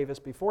what they gave us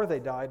before they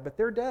died, but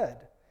they're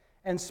dead.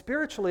 And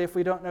spiritually, if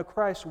we don't know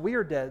Christ, we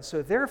are dead.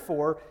 So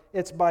therefore,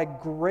 it's by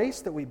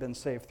grace that we've been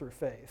saved through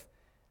faith,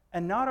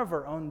 and not of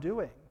our own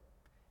doing.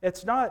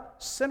 It's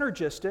not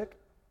synergistic,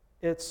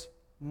 it's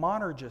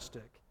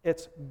monergistic.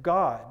 It's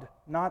God,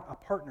 not a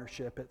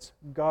partnership. It's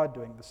God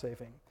doing the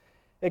saving.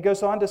 It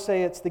goes on to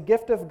say it's the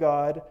gift of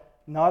God,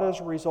 not as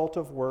a result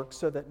of works,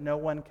 so that no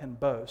one can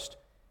boast.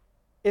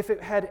 If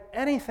it had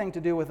anything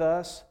to do with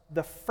us,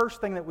 the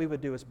first thing that we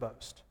would do is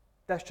boast.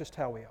 That's just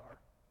how we are.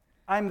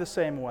 I'm the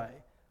same way.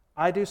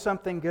 I do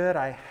something good,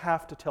 I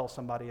have to tell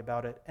somebody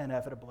about it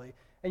inevitably.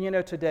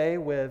 And today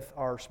with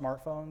our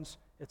smartphones,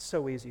 it's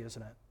so easy,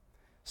 isn't it?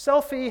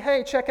 Selfie,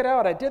 hey, check it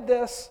out, I did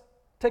this.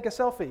 Take a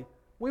selfie.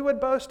 We would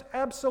boast,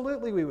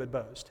 absolutely we would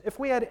boast. If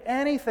we had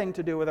anything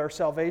to do with our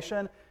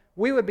salvation,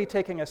 we would be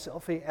taking a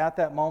selfie at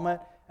that moment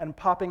and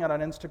popping it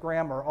on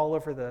Instagram or all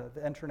over the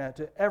internet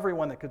to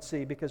everyone that could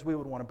see because we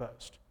would want to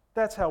boast.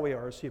 That's how we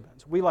are as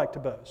humans. We like to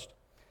boast.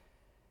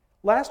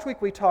 Last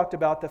week we talked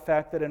about the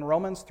fact that in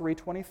Romans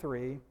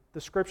 3:23,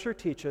 the scripture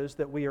teaches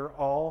that we are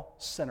all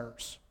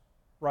sinners,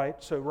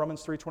 right? So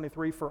Romans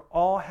 3:23, for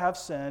all have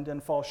sinned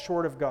and fall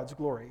short of God's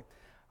glory.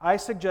 I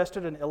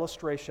suggested an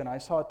illustration. I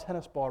saw a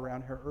tennis ball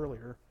around here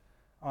earlier.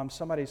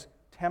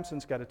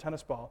 Tamson's got a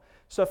tennis ball.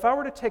 So if I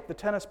were to take the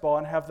tennis ball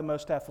and have the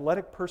most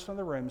athletic person in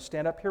the room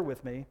stand up here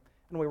with me,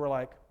 and we were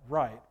like,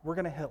 right, we're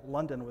going to hit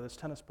London with this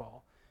tennis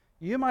ball.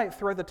 You might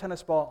throw the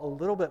tennis ball a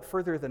little bit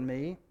further than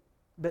me,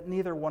 but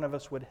neither one of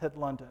us would hit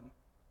London.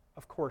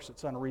 Of course,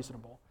 it's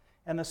unreasonable.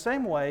 And the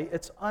same way,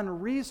 it's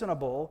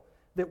unreasonable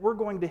that we're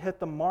going to hit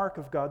the mark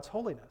of God's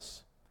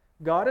holiness.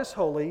 God is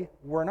holy,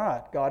 we're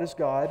not. God is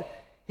God.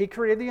 He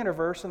created the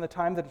universe in the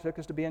time that it took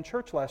us to be in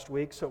church last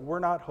week, so we're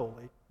not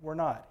holy. We're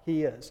not.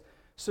 He is.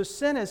 So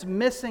sin is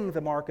missing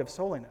the mark of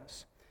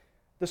holiness.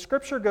 The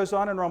scripture goes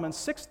on in Romans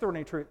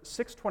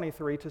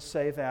 6:23 to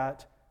say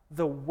that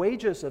the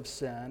wages of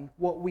sin,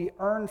 what we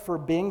earn for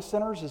being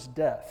sinners, is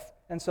death.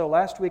 And so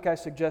last week I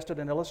suggested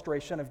an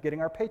illustration of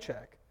getting our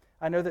paycheck.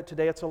 I know that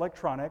today it's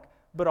electronic,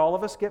 but all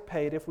of us get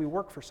paid if we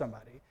work for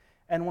somebody.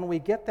 And when we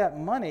get that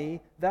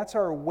money, that's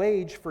our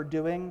wage for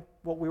doing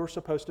what we were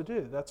supposed to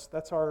do.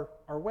 That's our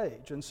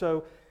wage. And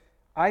so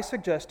I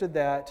suggested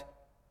that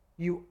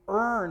you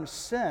earn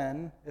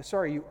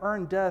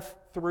death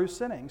through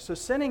sinning. So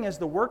sinning is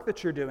the work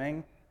that you're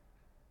doing.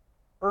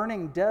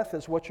 Earning death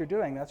is what you're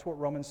doing. That's what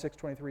Romans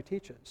 6:23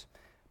 teaches.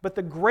 But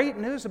the great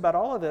news about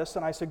all of this,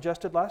 and I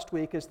suggested last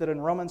week, is that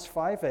in Romans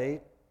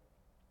 5:8,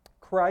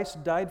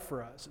 Christ died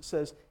for us. It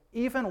says,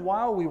 even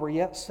while we were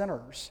yet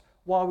sinners,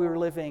 while we were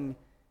living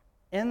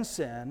in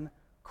sin,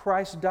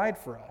 Christ died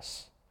for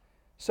us.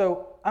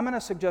 So I'm going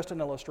to suggest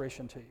an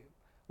illustration to you.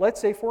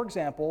 Let's say, for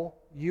example,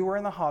 you were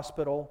in the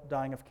hospital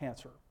dying of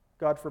cancer.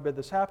 God forbid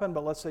this happened,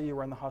 but let's say you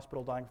were in the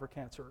hospital dying for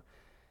cancer.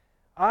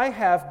 I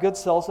have good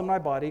cells in my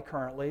body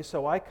currently,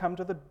 so I come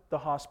to the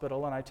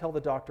hospital and I tell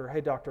the doctor,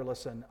 hey doctor,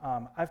 listen,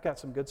 I've got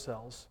some good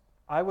cells.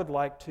 I would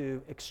like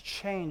to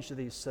exchange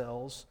these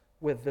cells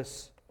with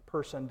this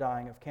person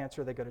dying of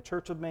cancer. They go to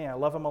church with me, I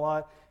love them a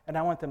lot, and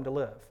I want them to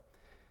live.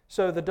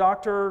 So the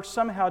doctor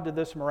somehow did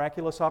this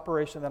miraculous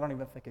operation that I don't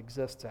even think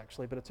exists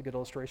actually, but it's a good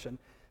illustration.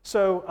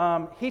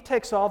 So he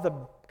takes all the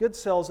good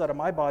cells out of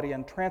my body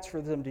and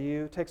transfers them to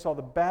you, takes all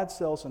the bad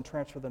cells and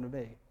transfers them to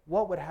me.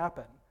 What would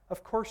happen?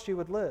 Of course you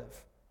would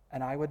live,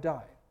 and I would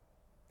die.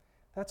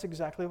 That's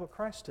exactly what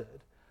Christ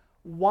did.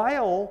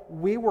 While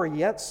we were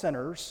yet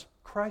sinners,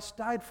 Christ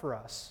died for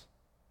us.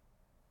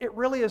 It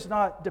really is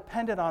not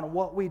dependent on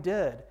what we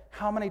did,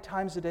 how many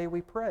times a day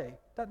we pray.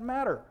 Doesn't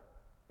matter.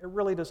 It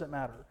really doesn't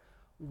matter.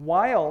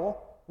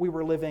 While we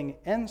were living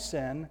in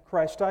sin,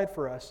 Christ died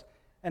for us,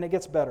 and it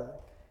gets better.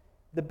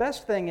 The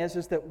best thing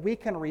is that we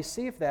can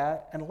receive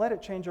that and let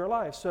it change our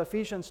lives. So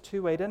Ephesians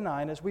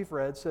 2:8-9, as we've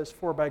read, says,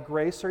 for by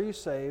grace are you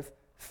saved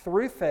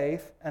through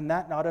faith, and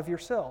that not of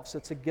yourselves.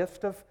 It's a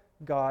gift of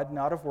God,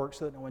 not of works,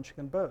 so that no one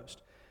can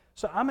boast.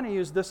 So I'm going to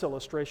use this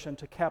illustration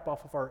to cap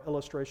off of our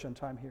illustration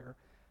time here.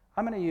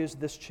 I'm going to use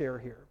this chair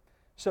here.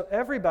 So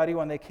everybody,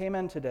 when they came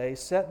in today,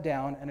 sat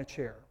down in a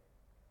chair.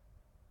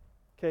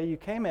 Okay, you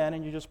came in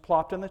and you just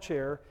plopped in the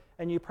chair,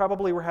 and you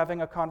probably were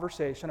having a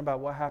conversation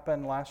about what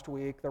happened last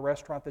week, the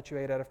restaurant that you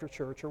ate at after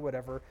church or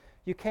whatever.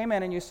 You came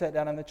in and you sat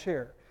down in the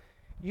chair.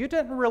 You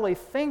didn't really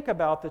think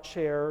about the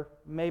chair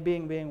maybe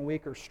being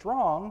weak or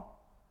strong.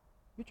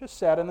 You just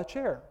sat in the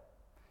chair.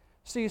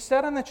 So you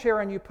sat in the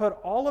chair and you put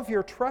all of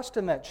your trust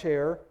in that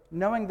chair,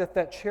 knowing that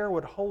that chair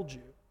would hold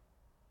you.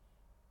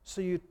 So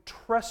you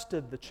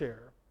trusted the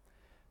chair.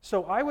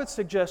 So I would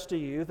suggest to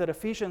you that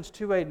Ephesians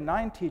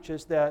 2:8-9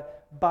 teaches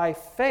that by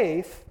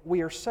faith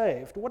we are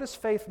saved. What does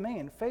faith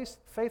mean?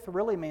 Faith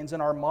really means,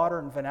 in our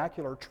modern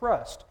vernacular,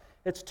 trust.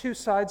 It's two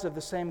sides of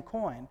the same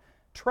coin.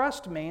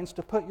 Trust means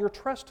to put your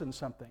trust in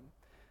something.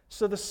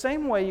 So the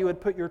same way you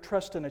would put your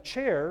trust in a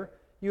chair,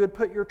 you would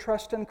put your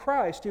trust in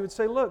Christ. You would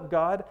say, look,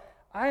 God,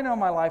 I know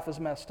my life is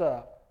messed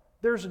up.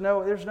 There's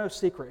no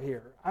secret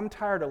here. I'm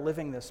tired of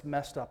living this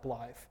messed up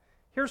life.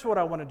 Here's what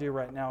I want to do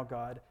right now,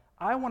 God.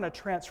 I want to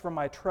transfer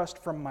my trust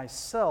from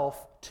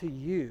myself to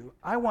you.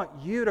 I want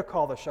you to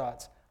call the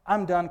shots.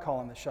 I'm done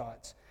calling the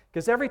shots.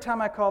 Because every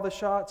time I call the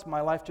shots, my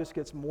life just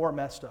gets more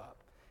messed up.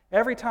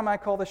 Every time I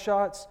call the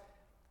shots,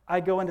 I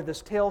go into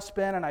this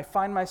tailspin and I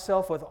find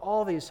myself with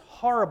all these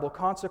horrible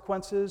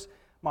consequences.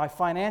 My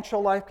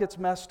financial life gets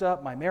messed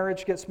up. My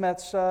marriage gets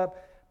messed up.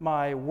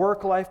 My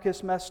work life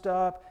gets messed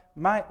up.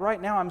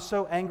 Right now I'm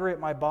so angry at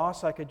my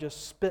boss I could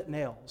just spit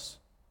nails.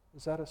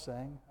 Is that a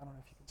saying? I don't know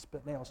if you can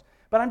spit nails.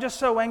 But I'm just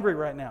so angry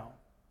right now.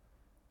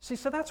 See,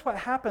 so that's what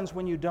happens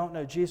when you don't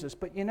know Jesus.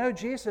 But you know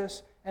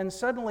Jesus, and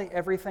suddenly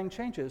everything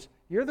changes.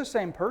 You're the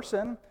same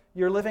person.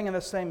 You're living in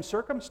the same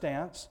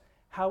circumstance.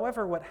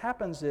 However, what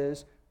happens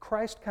is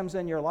Christ comes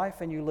in your life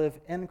and you live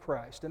in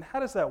Christ. And how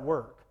does that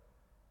work?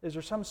 Is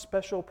there some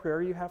special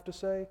prayer you have to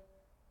say?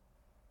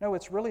 No,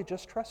 it's really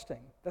just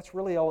trusting. That's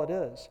really all it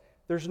is.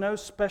 There's no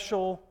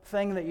special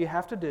thing that you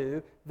have to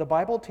do. The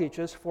Bible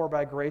teaches, for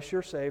by grace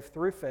you're saved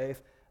through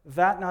faith,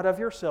 that not of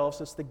yourselves,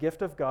 it's the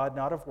gift of God,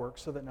 not of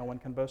works, so that no one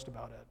can boast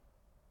about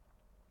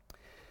it.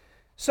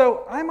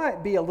 So I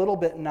might be a little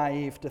bit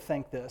naive to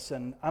think this,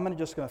 and I'm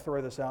just going to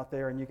throw this out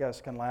there, and you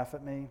guys can laugh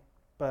at me,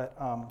 but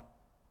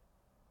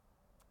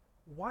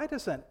why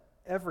doesn't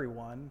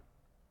everyone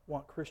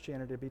want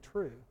Christianity to be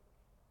true? Have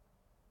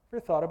you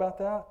ever thought about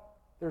that?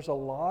 There's a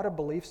lot of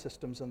belief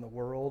systems in the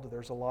world.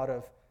 There's a lot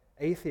of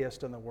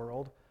atheists in the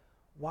world.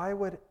 Why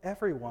would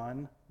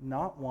everyone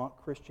not want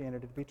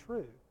Christianity to be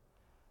true?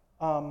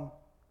 Now,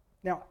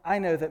 I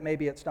know that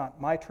maybe it's not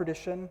my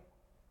tradition.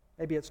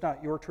 Maybe it's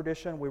not your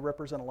tradition. We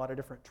represent a lot of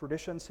different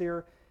traditions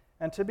here.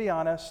 And to be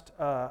honest,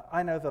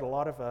 I know that a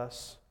lot of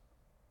us,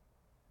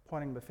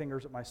 pointing the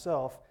fingers at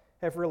myself,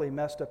 have really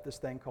messed up this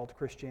thing called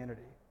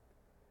Christianity.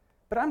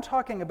 But I'm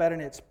talking about in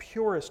its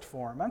purest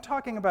form. I'm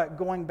talking about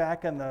going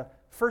back in the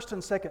 1st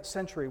and 2nd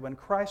century when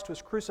Christ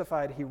was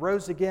crucified, he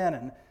rose again,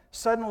 and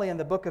suddenly in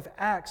the book of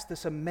Acts,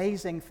 this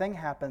amazing thing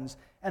happens,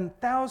 and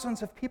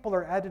thousands of people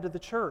are added to the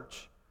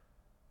church.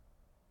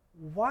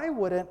 Why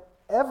wouldn't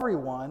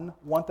everyone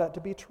want that to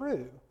be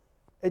true?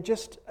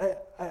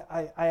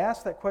 I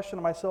ask that question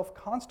to myself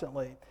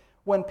constantly.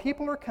 When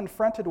people are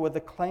confronted with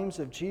the claims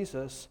of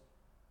Jesus,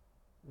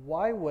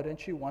 why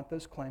wouldn't you want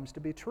those claims to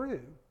be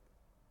true?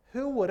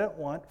 Who wouldn't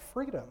want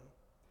freedom?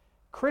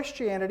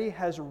 Christianity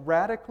has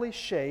radically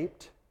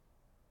shaped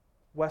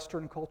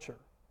Western culture.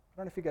 I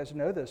don't know if you guys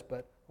know this,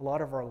 but a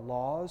lot of our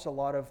laws, a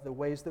lot of the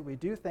ways that we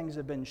do things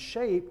have been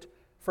shaped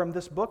from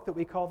this book that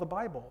we call the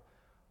Bible.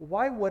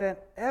 Why wouldn't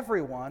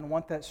everyone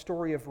want that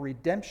story of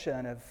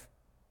redemption, of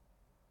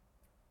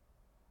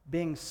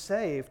being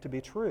saved, to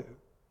be true?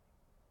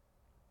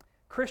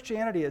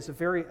 Christianity is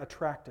very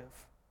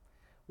attractive.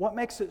 What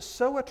makes it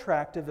so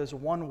attractive is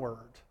one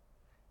word,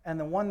 and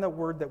the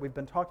word that we've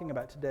been talking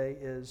about today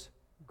is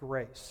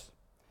grace.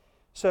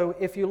 So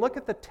if you look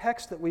at the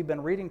text that we've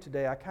been reading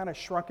today, I kind of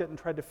shrunk it and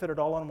tried to fit it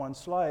all on one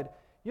slide.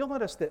 You'll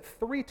notice that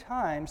 3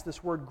 times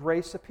this word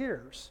grace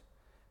appears.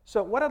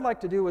 So what I'd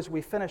like to do as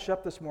we finish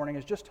up this morning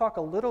is just talk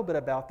a little bit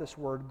about this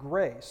word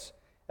grace.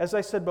 As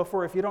I said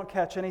before, if you don't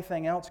catch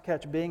anything else,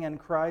 catch being in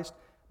Christ.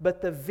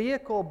 But the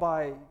vehicle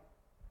by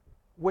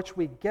which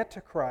we get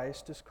to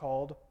Christ is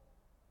called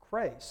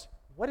grace.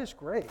 What is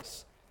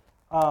grace?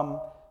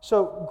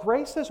 So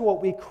grace is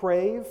what we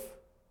crave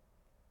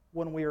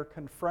when we are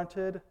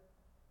confronted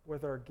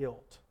with our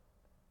guilt.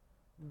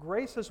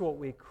 Grace is what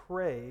we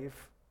crave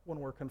when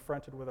we're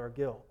confronted with our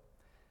guilt.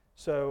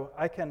 So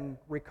I can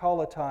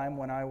recall a time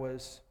when I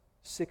was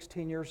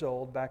 16 years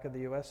old back in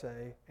the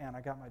USA, and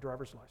I got my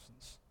driver's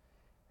license.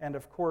 And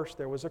of course,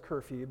 there was a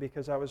curfew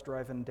because I was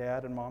driving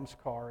Dad and Mom's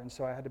car, and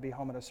so I had to be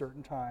home at a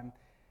certain time.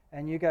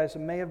 And you guys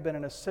may have been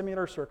in a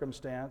similar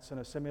circumstance, in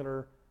a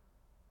similar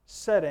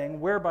setting,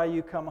 whereby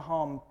you come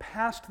home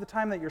past the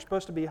time that you're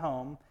supposed to be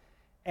home,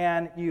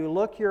 and you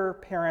look your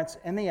parents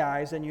in the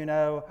eyes and you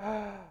know,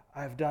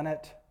 I've done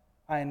it.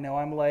 I know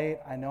I'm late.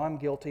 I know I'm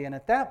guilty. And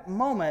at that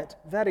moment,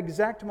 that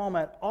exact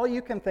moment, all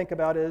you can think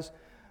about is,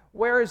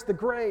 where is the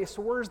grace?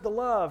 Where's the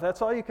love?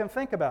 That's all you can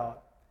think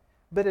about.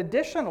 But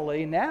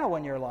additionally, now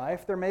in your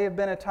life, there may have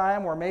been a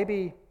time where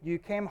maybe you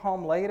came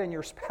home late and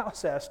your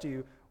spouse asked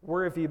you,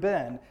 where have you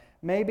been?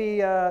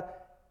 Maybe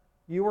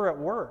you were at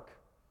work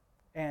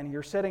and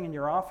you're sitting in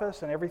your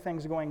office and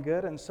everything's going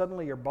good, and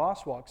suddenly your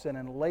boss walks in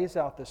and lays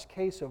out this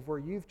case of where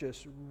you've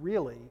just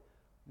really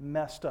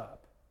messed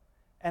up.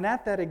 And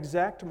at that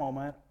exact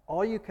moment,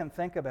 all you can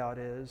think about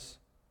is,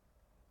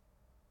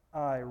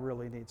 I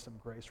really need some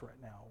grace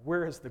right now.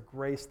 Where is the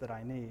grace that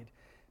I need?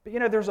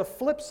 But there's a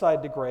flip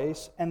side to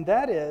grace, and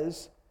that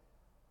is,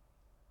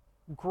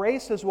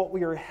 grace is what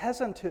we are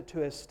hesitant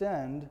to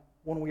extend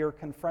when we are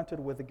confronted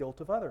with the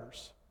guilt of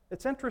others.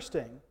 It's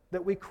interesting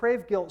that we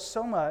crave guilt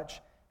so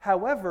much.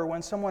 However,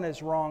 when someone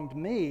has wronged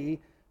me,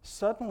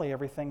 suddenly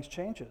everything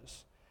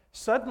changes.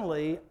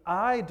 Suddenly,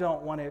 I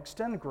don't want to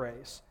extend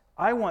grace.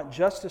 I want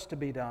justice to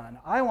be done.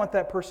 I want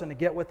that person to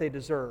get what they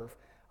deserve.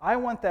 I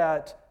want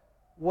that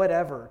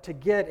whatever to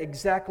get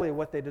exactly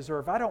what they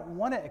deserve. I don't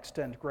want to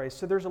extend grace.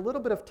 So there's a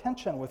little bit of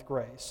tension with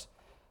grace.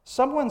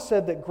 Someone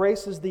said that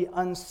grace is the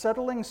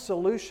unsettling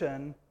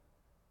solution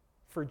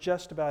for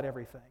just about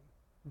everything.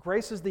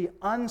 Grace is the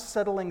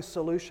unsettling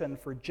solution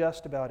for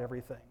just about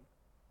everything.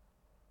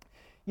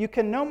 You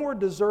can no more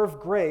deserve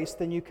grace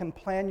than you can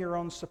plan your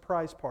own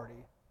surprise party.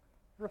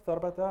 You ever thought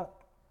about that?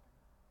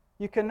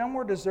 You can no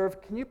more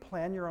deserve. Can you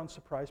plan your own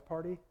surprise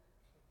party?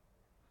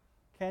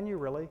 Can you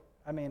really?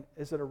 I mean,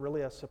 is it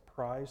really a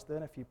surprise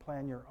then if you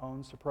plan your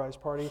own surprise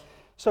party?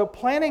 So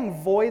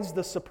planning voids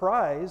the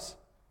surprise,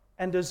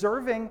 and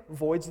deserving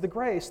voids the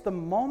grace. The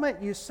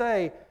moment you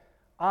say,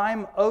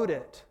 I'm owed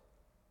it,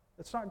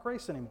 it's not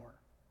grace anymore,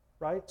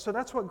 right? So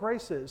that's what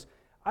grace is.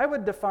 I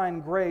would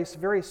define grace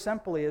very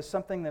simply as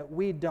something that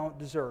we don't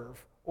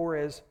deserve, or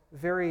as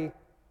very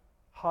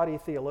haughty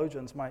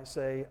theologians might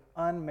say,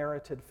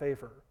 unmerited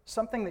favor.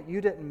 Something that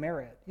you didn't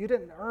merit, you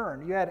didn't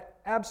earn, you had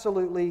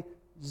absolutely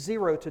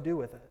zero to do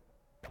with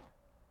it.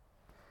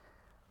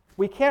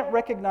 We can't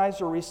recognize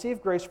or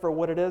receive grace for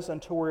what it is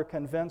until we're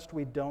convinced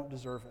we don't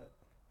deserve it.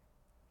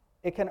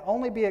 It can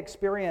only be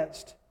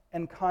experienced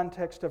in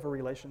context of a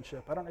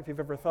relationship. I don't know if you've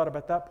ever thought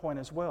about that point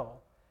as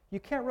well. You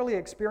can't really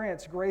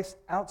experience grace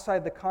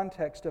outside the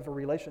context of a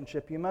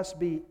relationship. You must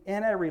be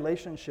in a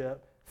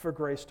relationship for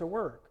grace to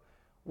work.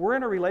 We're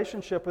in a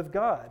relationship with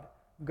God.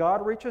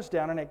 God reaches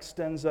down and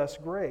extends us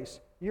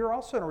grace. You're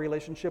also in a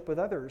relationship with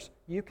others.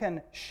 You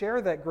can share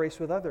that grace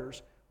with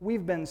others.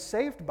 We've been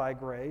saved by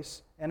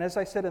grace, and as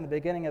I said in the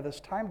beginning of this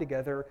time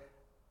together,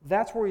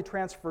 that's where we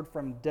transferred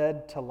from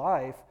dead to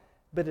life.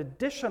 But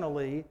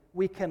additionally,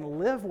 we can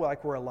live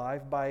like we're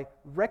alive by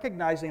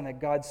recognizing that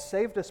God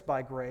saved us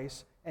by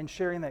grace and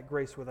sharing that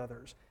grace with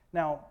others.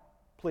 Now,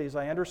 please,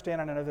 I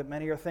understand, and I know that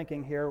many are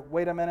thinking here,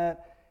 wait a minute,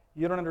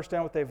 you don't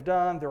understand what they've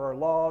done, there are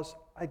laws.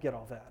 I get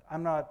all that.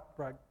 I'm not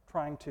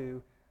trying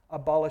to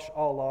abolish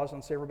all laws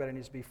and say everybody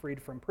needs to be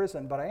freed from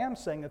prison, but I am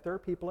saying that there are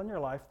people in your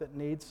life that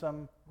need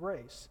some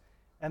grace,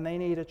 and they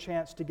need a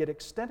chance to get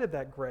extended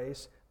that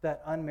grace,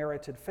 that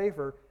unmerited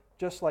favor,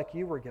 just like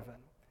you were given.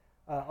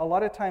 A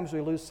lot of times we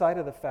lose sight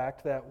of the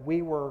fact that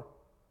we were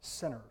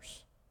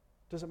sinners.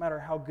 Doesn't matter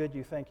how good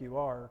you think you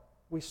are,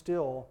 we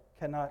still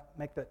cannot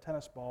make that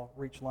tennis ball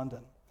reach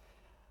London.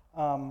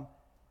 there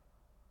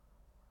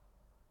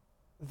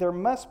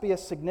must be a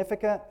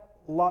significant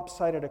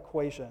lopsided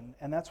equation,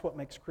 and that's what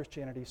makes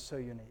Christianity so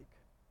unique.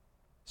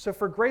 So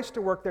for grace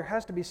to work, there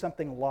has to be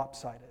something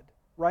lopsided,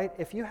 right?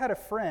 If you had a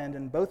friend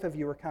and both of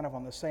you were kind of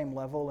on the same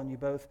level and you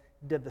both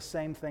did the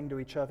same thing to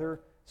each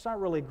other, it's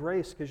not really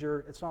grace because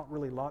it's not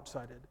really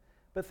lopsided.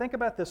 But think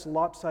about this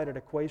lopsided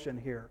equation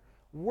here.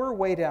 We're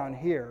way down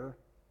here.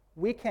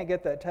 We can't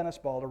get that tennis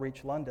ball to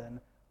reach London.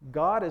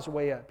 God is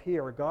way up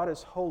here. God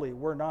is holy.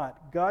 We're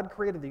not. God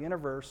created the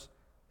universe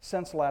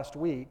since last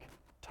week,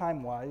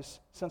 time-wise.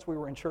 Since we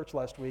were in church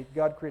last week,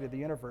 God created the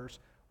universe.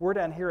 We're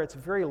down here. It's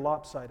very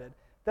lopsided.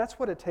 That's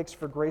what it takes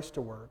for grace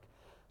to work.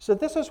 So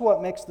this is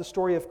what makes the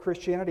story of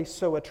Christianity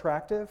so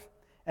attractive.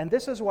 And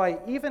this is why,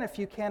 even if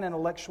you can't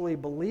intellectually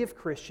believe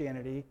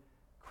Christianity,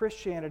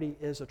 Christianity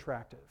is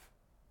attractive.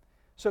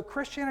 So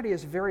Christianity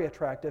is very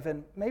attractive,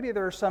 and maybe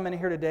there are some in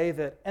here today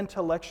that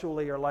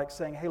intellectually are like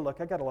saying, hey, look,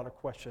 I got a lot of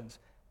questions.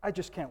 I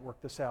just can't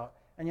work this out.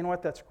 And you know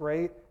what? That's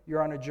great.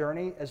 You're on a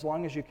journey. As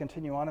long as you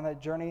continue on in that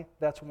journey,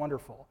 that's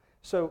wonderful.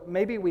 So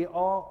maybe we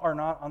all are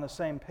not on the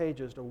same page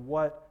as to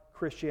what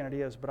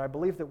Christianity is, but I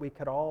believe that we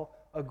could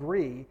all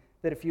agree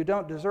that if you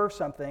don't deserve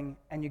something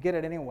and you get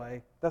it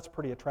anyway, that's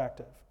pretty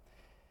attractive.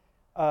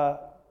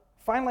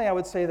 Finally, I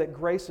would say that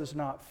grace is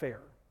not fair.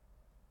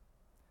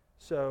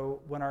 So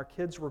when our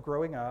kids were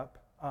growing up,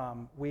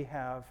 we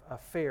have a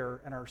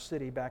fair in our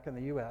city back in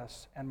the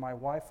U.S., and my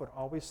wife would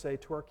always say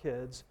to our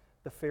kids,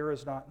 the fair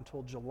is not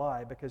until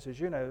July, because as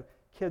you know,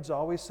 kids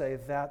always say,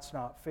 that's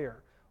not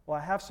fair. Well,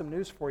 I have some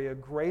news for you.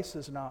 Grace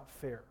is not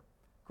fair.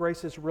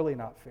 Grace is really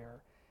not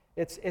fair.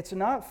 It's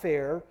not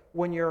fair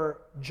when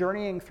you're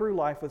journeying through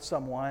life with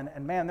someone,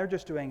 and man, they're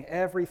just doing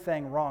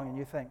everything wrong, and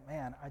you think,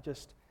 man,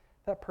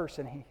 that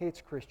person, he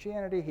hates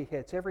Christianity, he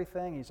hates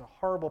everything, he's a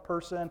horrible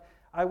person.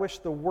 I wish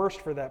the worst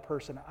for that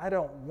person. I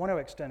don't want to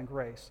extend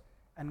grace.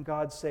 And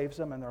God saves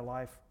them and their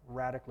life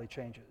radically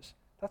changes.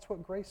 That's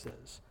what grace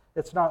is.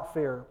 It's not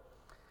fair.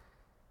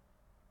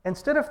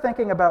 Instead of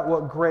thinking about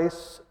what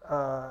grace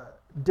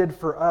did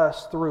for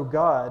us through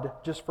God,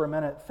 just for a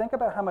minute, think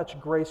about how much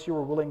grace you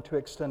were willing to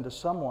extend to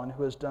someone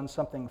who has done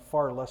something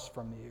far less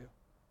from you.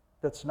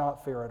 That's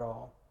not fair at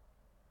all.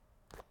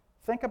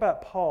 Think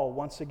about Paul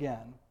once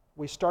again.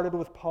 We started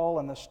with Paul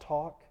in this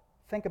talk.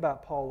 Think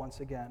about Paul once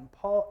again.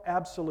 Paul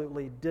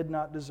absolutely did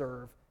not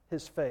deserve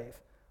his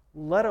faith,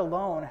 let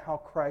alone how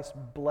Christ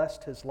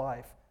blessed his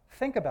life.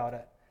 Think about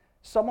it.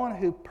 Someone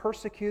who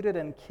persecuted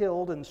and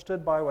killed and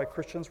stood by while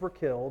Christians were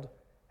killed,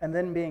 and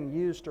then being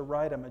used to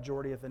write a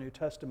majority of the New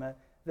Testament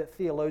that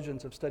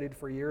theologians have studied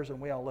for years and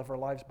we all live our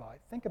lives by.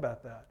 Think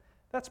about that.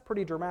 That's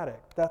pretty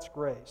dramatic. That's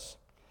grace.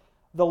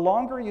 The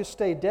longer you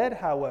stay dead,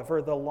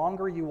 however, the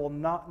longer you will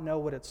not know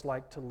what it's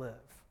like to live.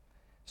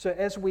 So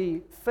as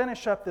we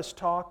finish up this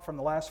talk from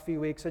the last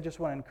few weeks, I just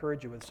want to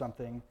encourage you with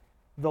something.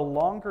 The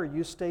longer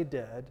you stay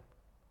dead,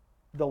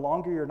 the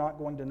longer you're not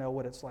going to know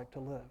what it's like to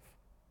live.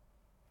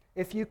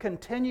 If you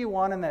continue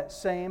on in that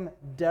same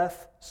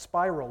death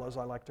spiral, as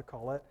I like to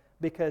call it,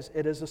 because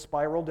it is a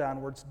spiral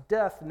downwards,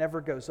 death never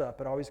goes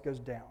up, it always goes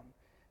down.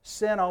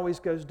 Sin always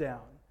goes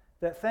down.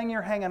 That thing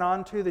you're hanging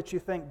on to that you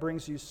think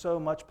brings you so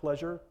much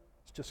pleasure,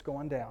 it's just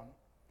going down.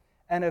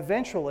 And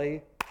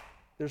eventually,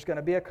 there's going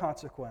to be a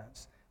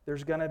consequence.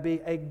 There's going to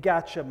be a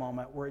gotcha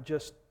moment where it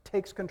just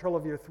takes control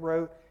of your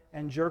throat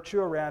and jerks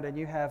you around and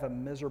you have a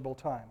miserable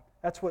time.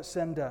 That's what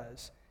sin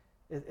does.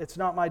 It's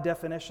not my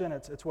definition.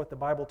 It's what the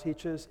Bible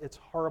teaches. It's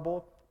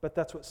horrible, but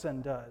that's what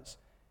sin does.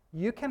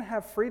 You can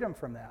have freedom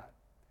from that.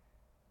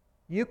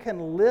 You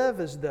can live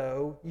as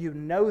though you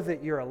know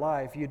that you're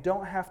alive. You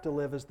don't have to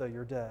live as though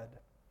you're dead.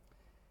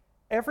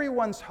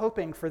 Everyone's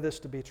hoping for this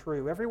to be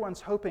true.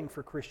 Everyone's hoping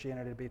for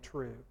Christianity to be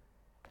true.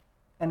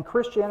 And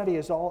Christianity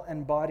is all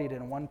embodied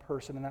in one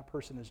person, and that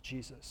person is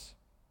Jesus.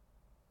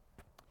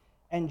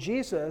 And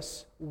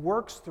Jesus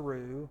works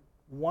through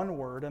one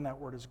word, and that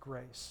word is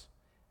grace.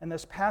 In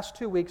this past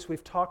 2 weeks,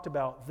 we've talked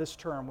about this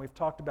term. We've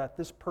talked about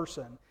this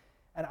person.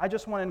 And I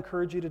just want to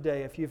encourage you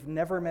today, if you've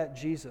never met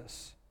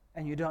Jesus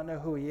and you don't know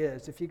who he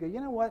is, if you go, you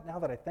know what, now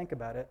that I think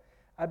about it,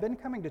 I've been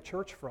coming to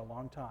church for a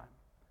long time.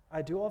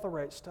 I do all the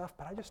right stuff,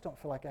 but I just don't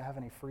feel like I have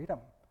any freedom.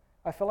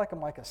 I feel like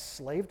I'm like a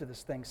slave to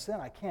this thing, sin.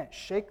 I can't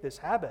shake this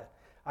habit.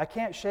 I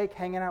can't shake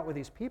hanging out with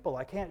these people.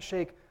 I can't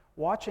shake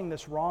watching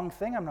this wrong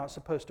thing I'm not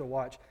supposed to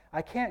watch.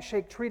 I can't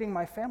shake treating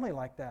my family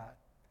like that.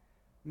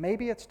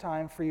 Maybe it's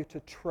time for you to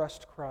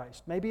trust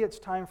Christ. Maybe it's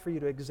time for you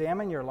to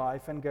examine your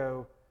life and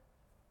go,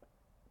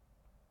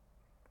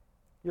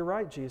 you're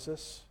right,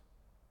 Jesus.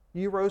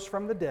 You rose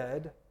from the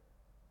dead.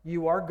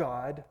 You are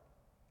God.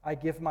 I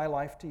give my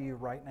life to you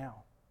right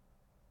now.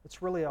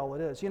 That's really all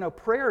it is. You know,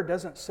 prayer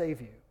doesn't save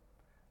you.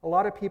 A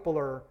lot of people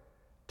are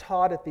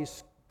taught at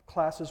these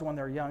classes when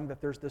they're young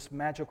that there's this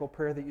magical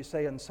prayer that you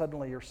say and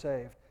suddenly you're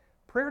saved.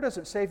 Prayer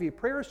doesn't save you.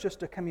 Prayer is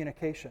just a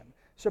communication.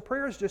 So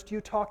prayer is just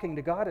you talking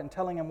to God and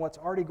telling him what's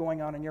already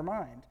going on in your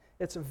mind.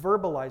 It's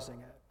verbalizing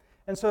it.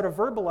 And so to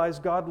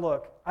verbalize, God,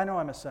 look, I know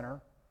I'm a sinner.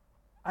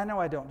 I know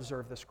I don't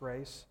deserve this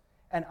grace.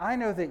 And I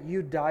know that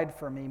you died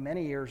for me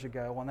many years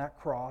ago on that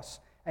cross.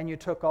 and you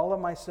took all of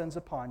my sins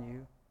upon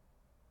you.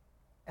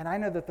 And I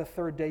know that the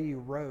third day you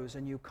rose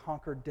and you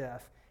conquered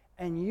death.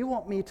 And you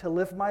want me to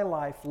live my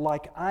life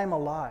like I'm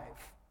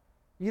alive.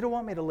 You don't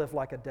want me to live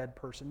like a dead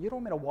person. You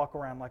don't want me to walk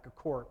around like a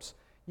corpse.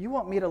 You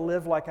want me to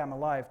live like I'm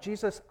alive.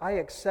 Jesus, I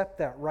accept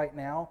that right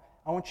now.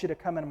 I want you to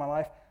come into my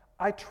life.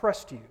 I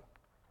trust you.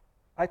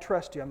 I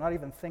trust you. I'm not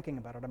even thinking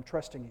about it. I'm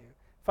trusting you.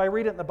 If I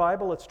read it in the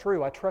Bible, it's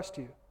true. I trust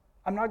you.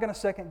 I'm not going to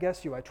second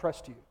guess you. I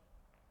trust you.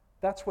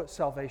 That's what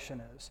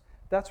salvation is.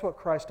 That's what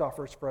Christ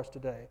offers for us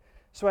today.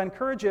 So I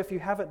encourage you, if you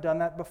haven't done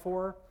that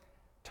before,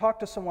 talk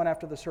to someone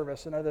after the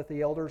service. I know that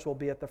the elders will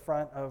be at the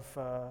front of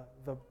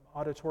the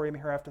auditorium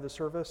here after the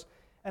service.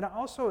 And I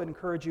also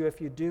encourage you,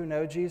 if you do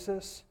know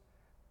Jesus,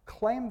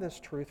 claim this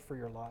truth for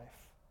your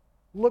life.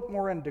 Look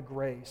more into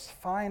grace.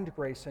 Find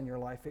grace in your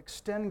life.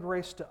 Extend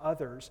grace to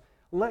others.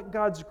 Let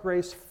God's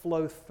grace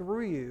flow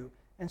through you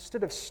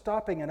instead of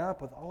stopping it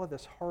up with all of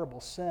this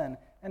horrible sin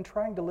and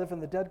trying to live in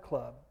the dead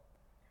club.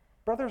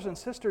 Brothers and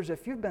sisters,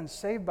 if you've been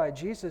saved by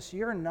Jesus,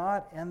 you're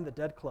not in the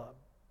dead club.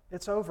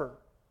 It's over.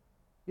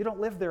 You don't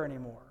live there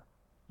anymore.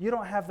 You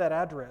don't have that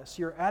address.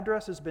 Your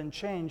address has been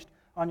changed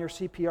on your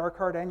CPR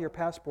card and your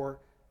passport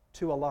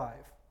to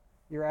alive.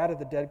 You're out of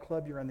the dead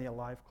club. You're in the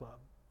alive club.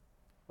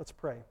 Let's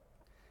pray.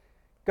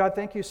 God,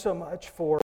 thank you so much for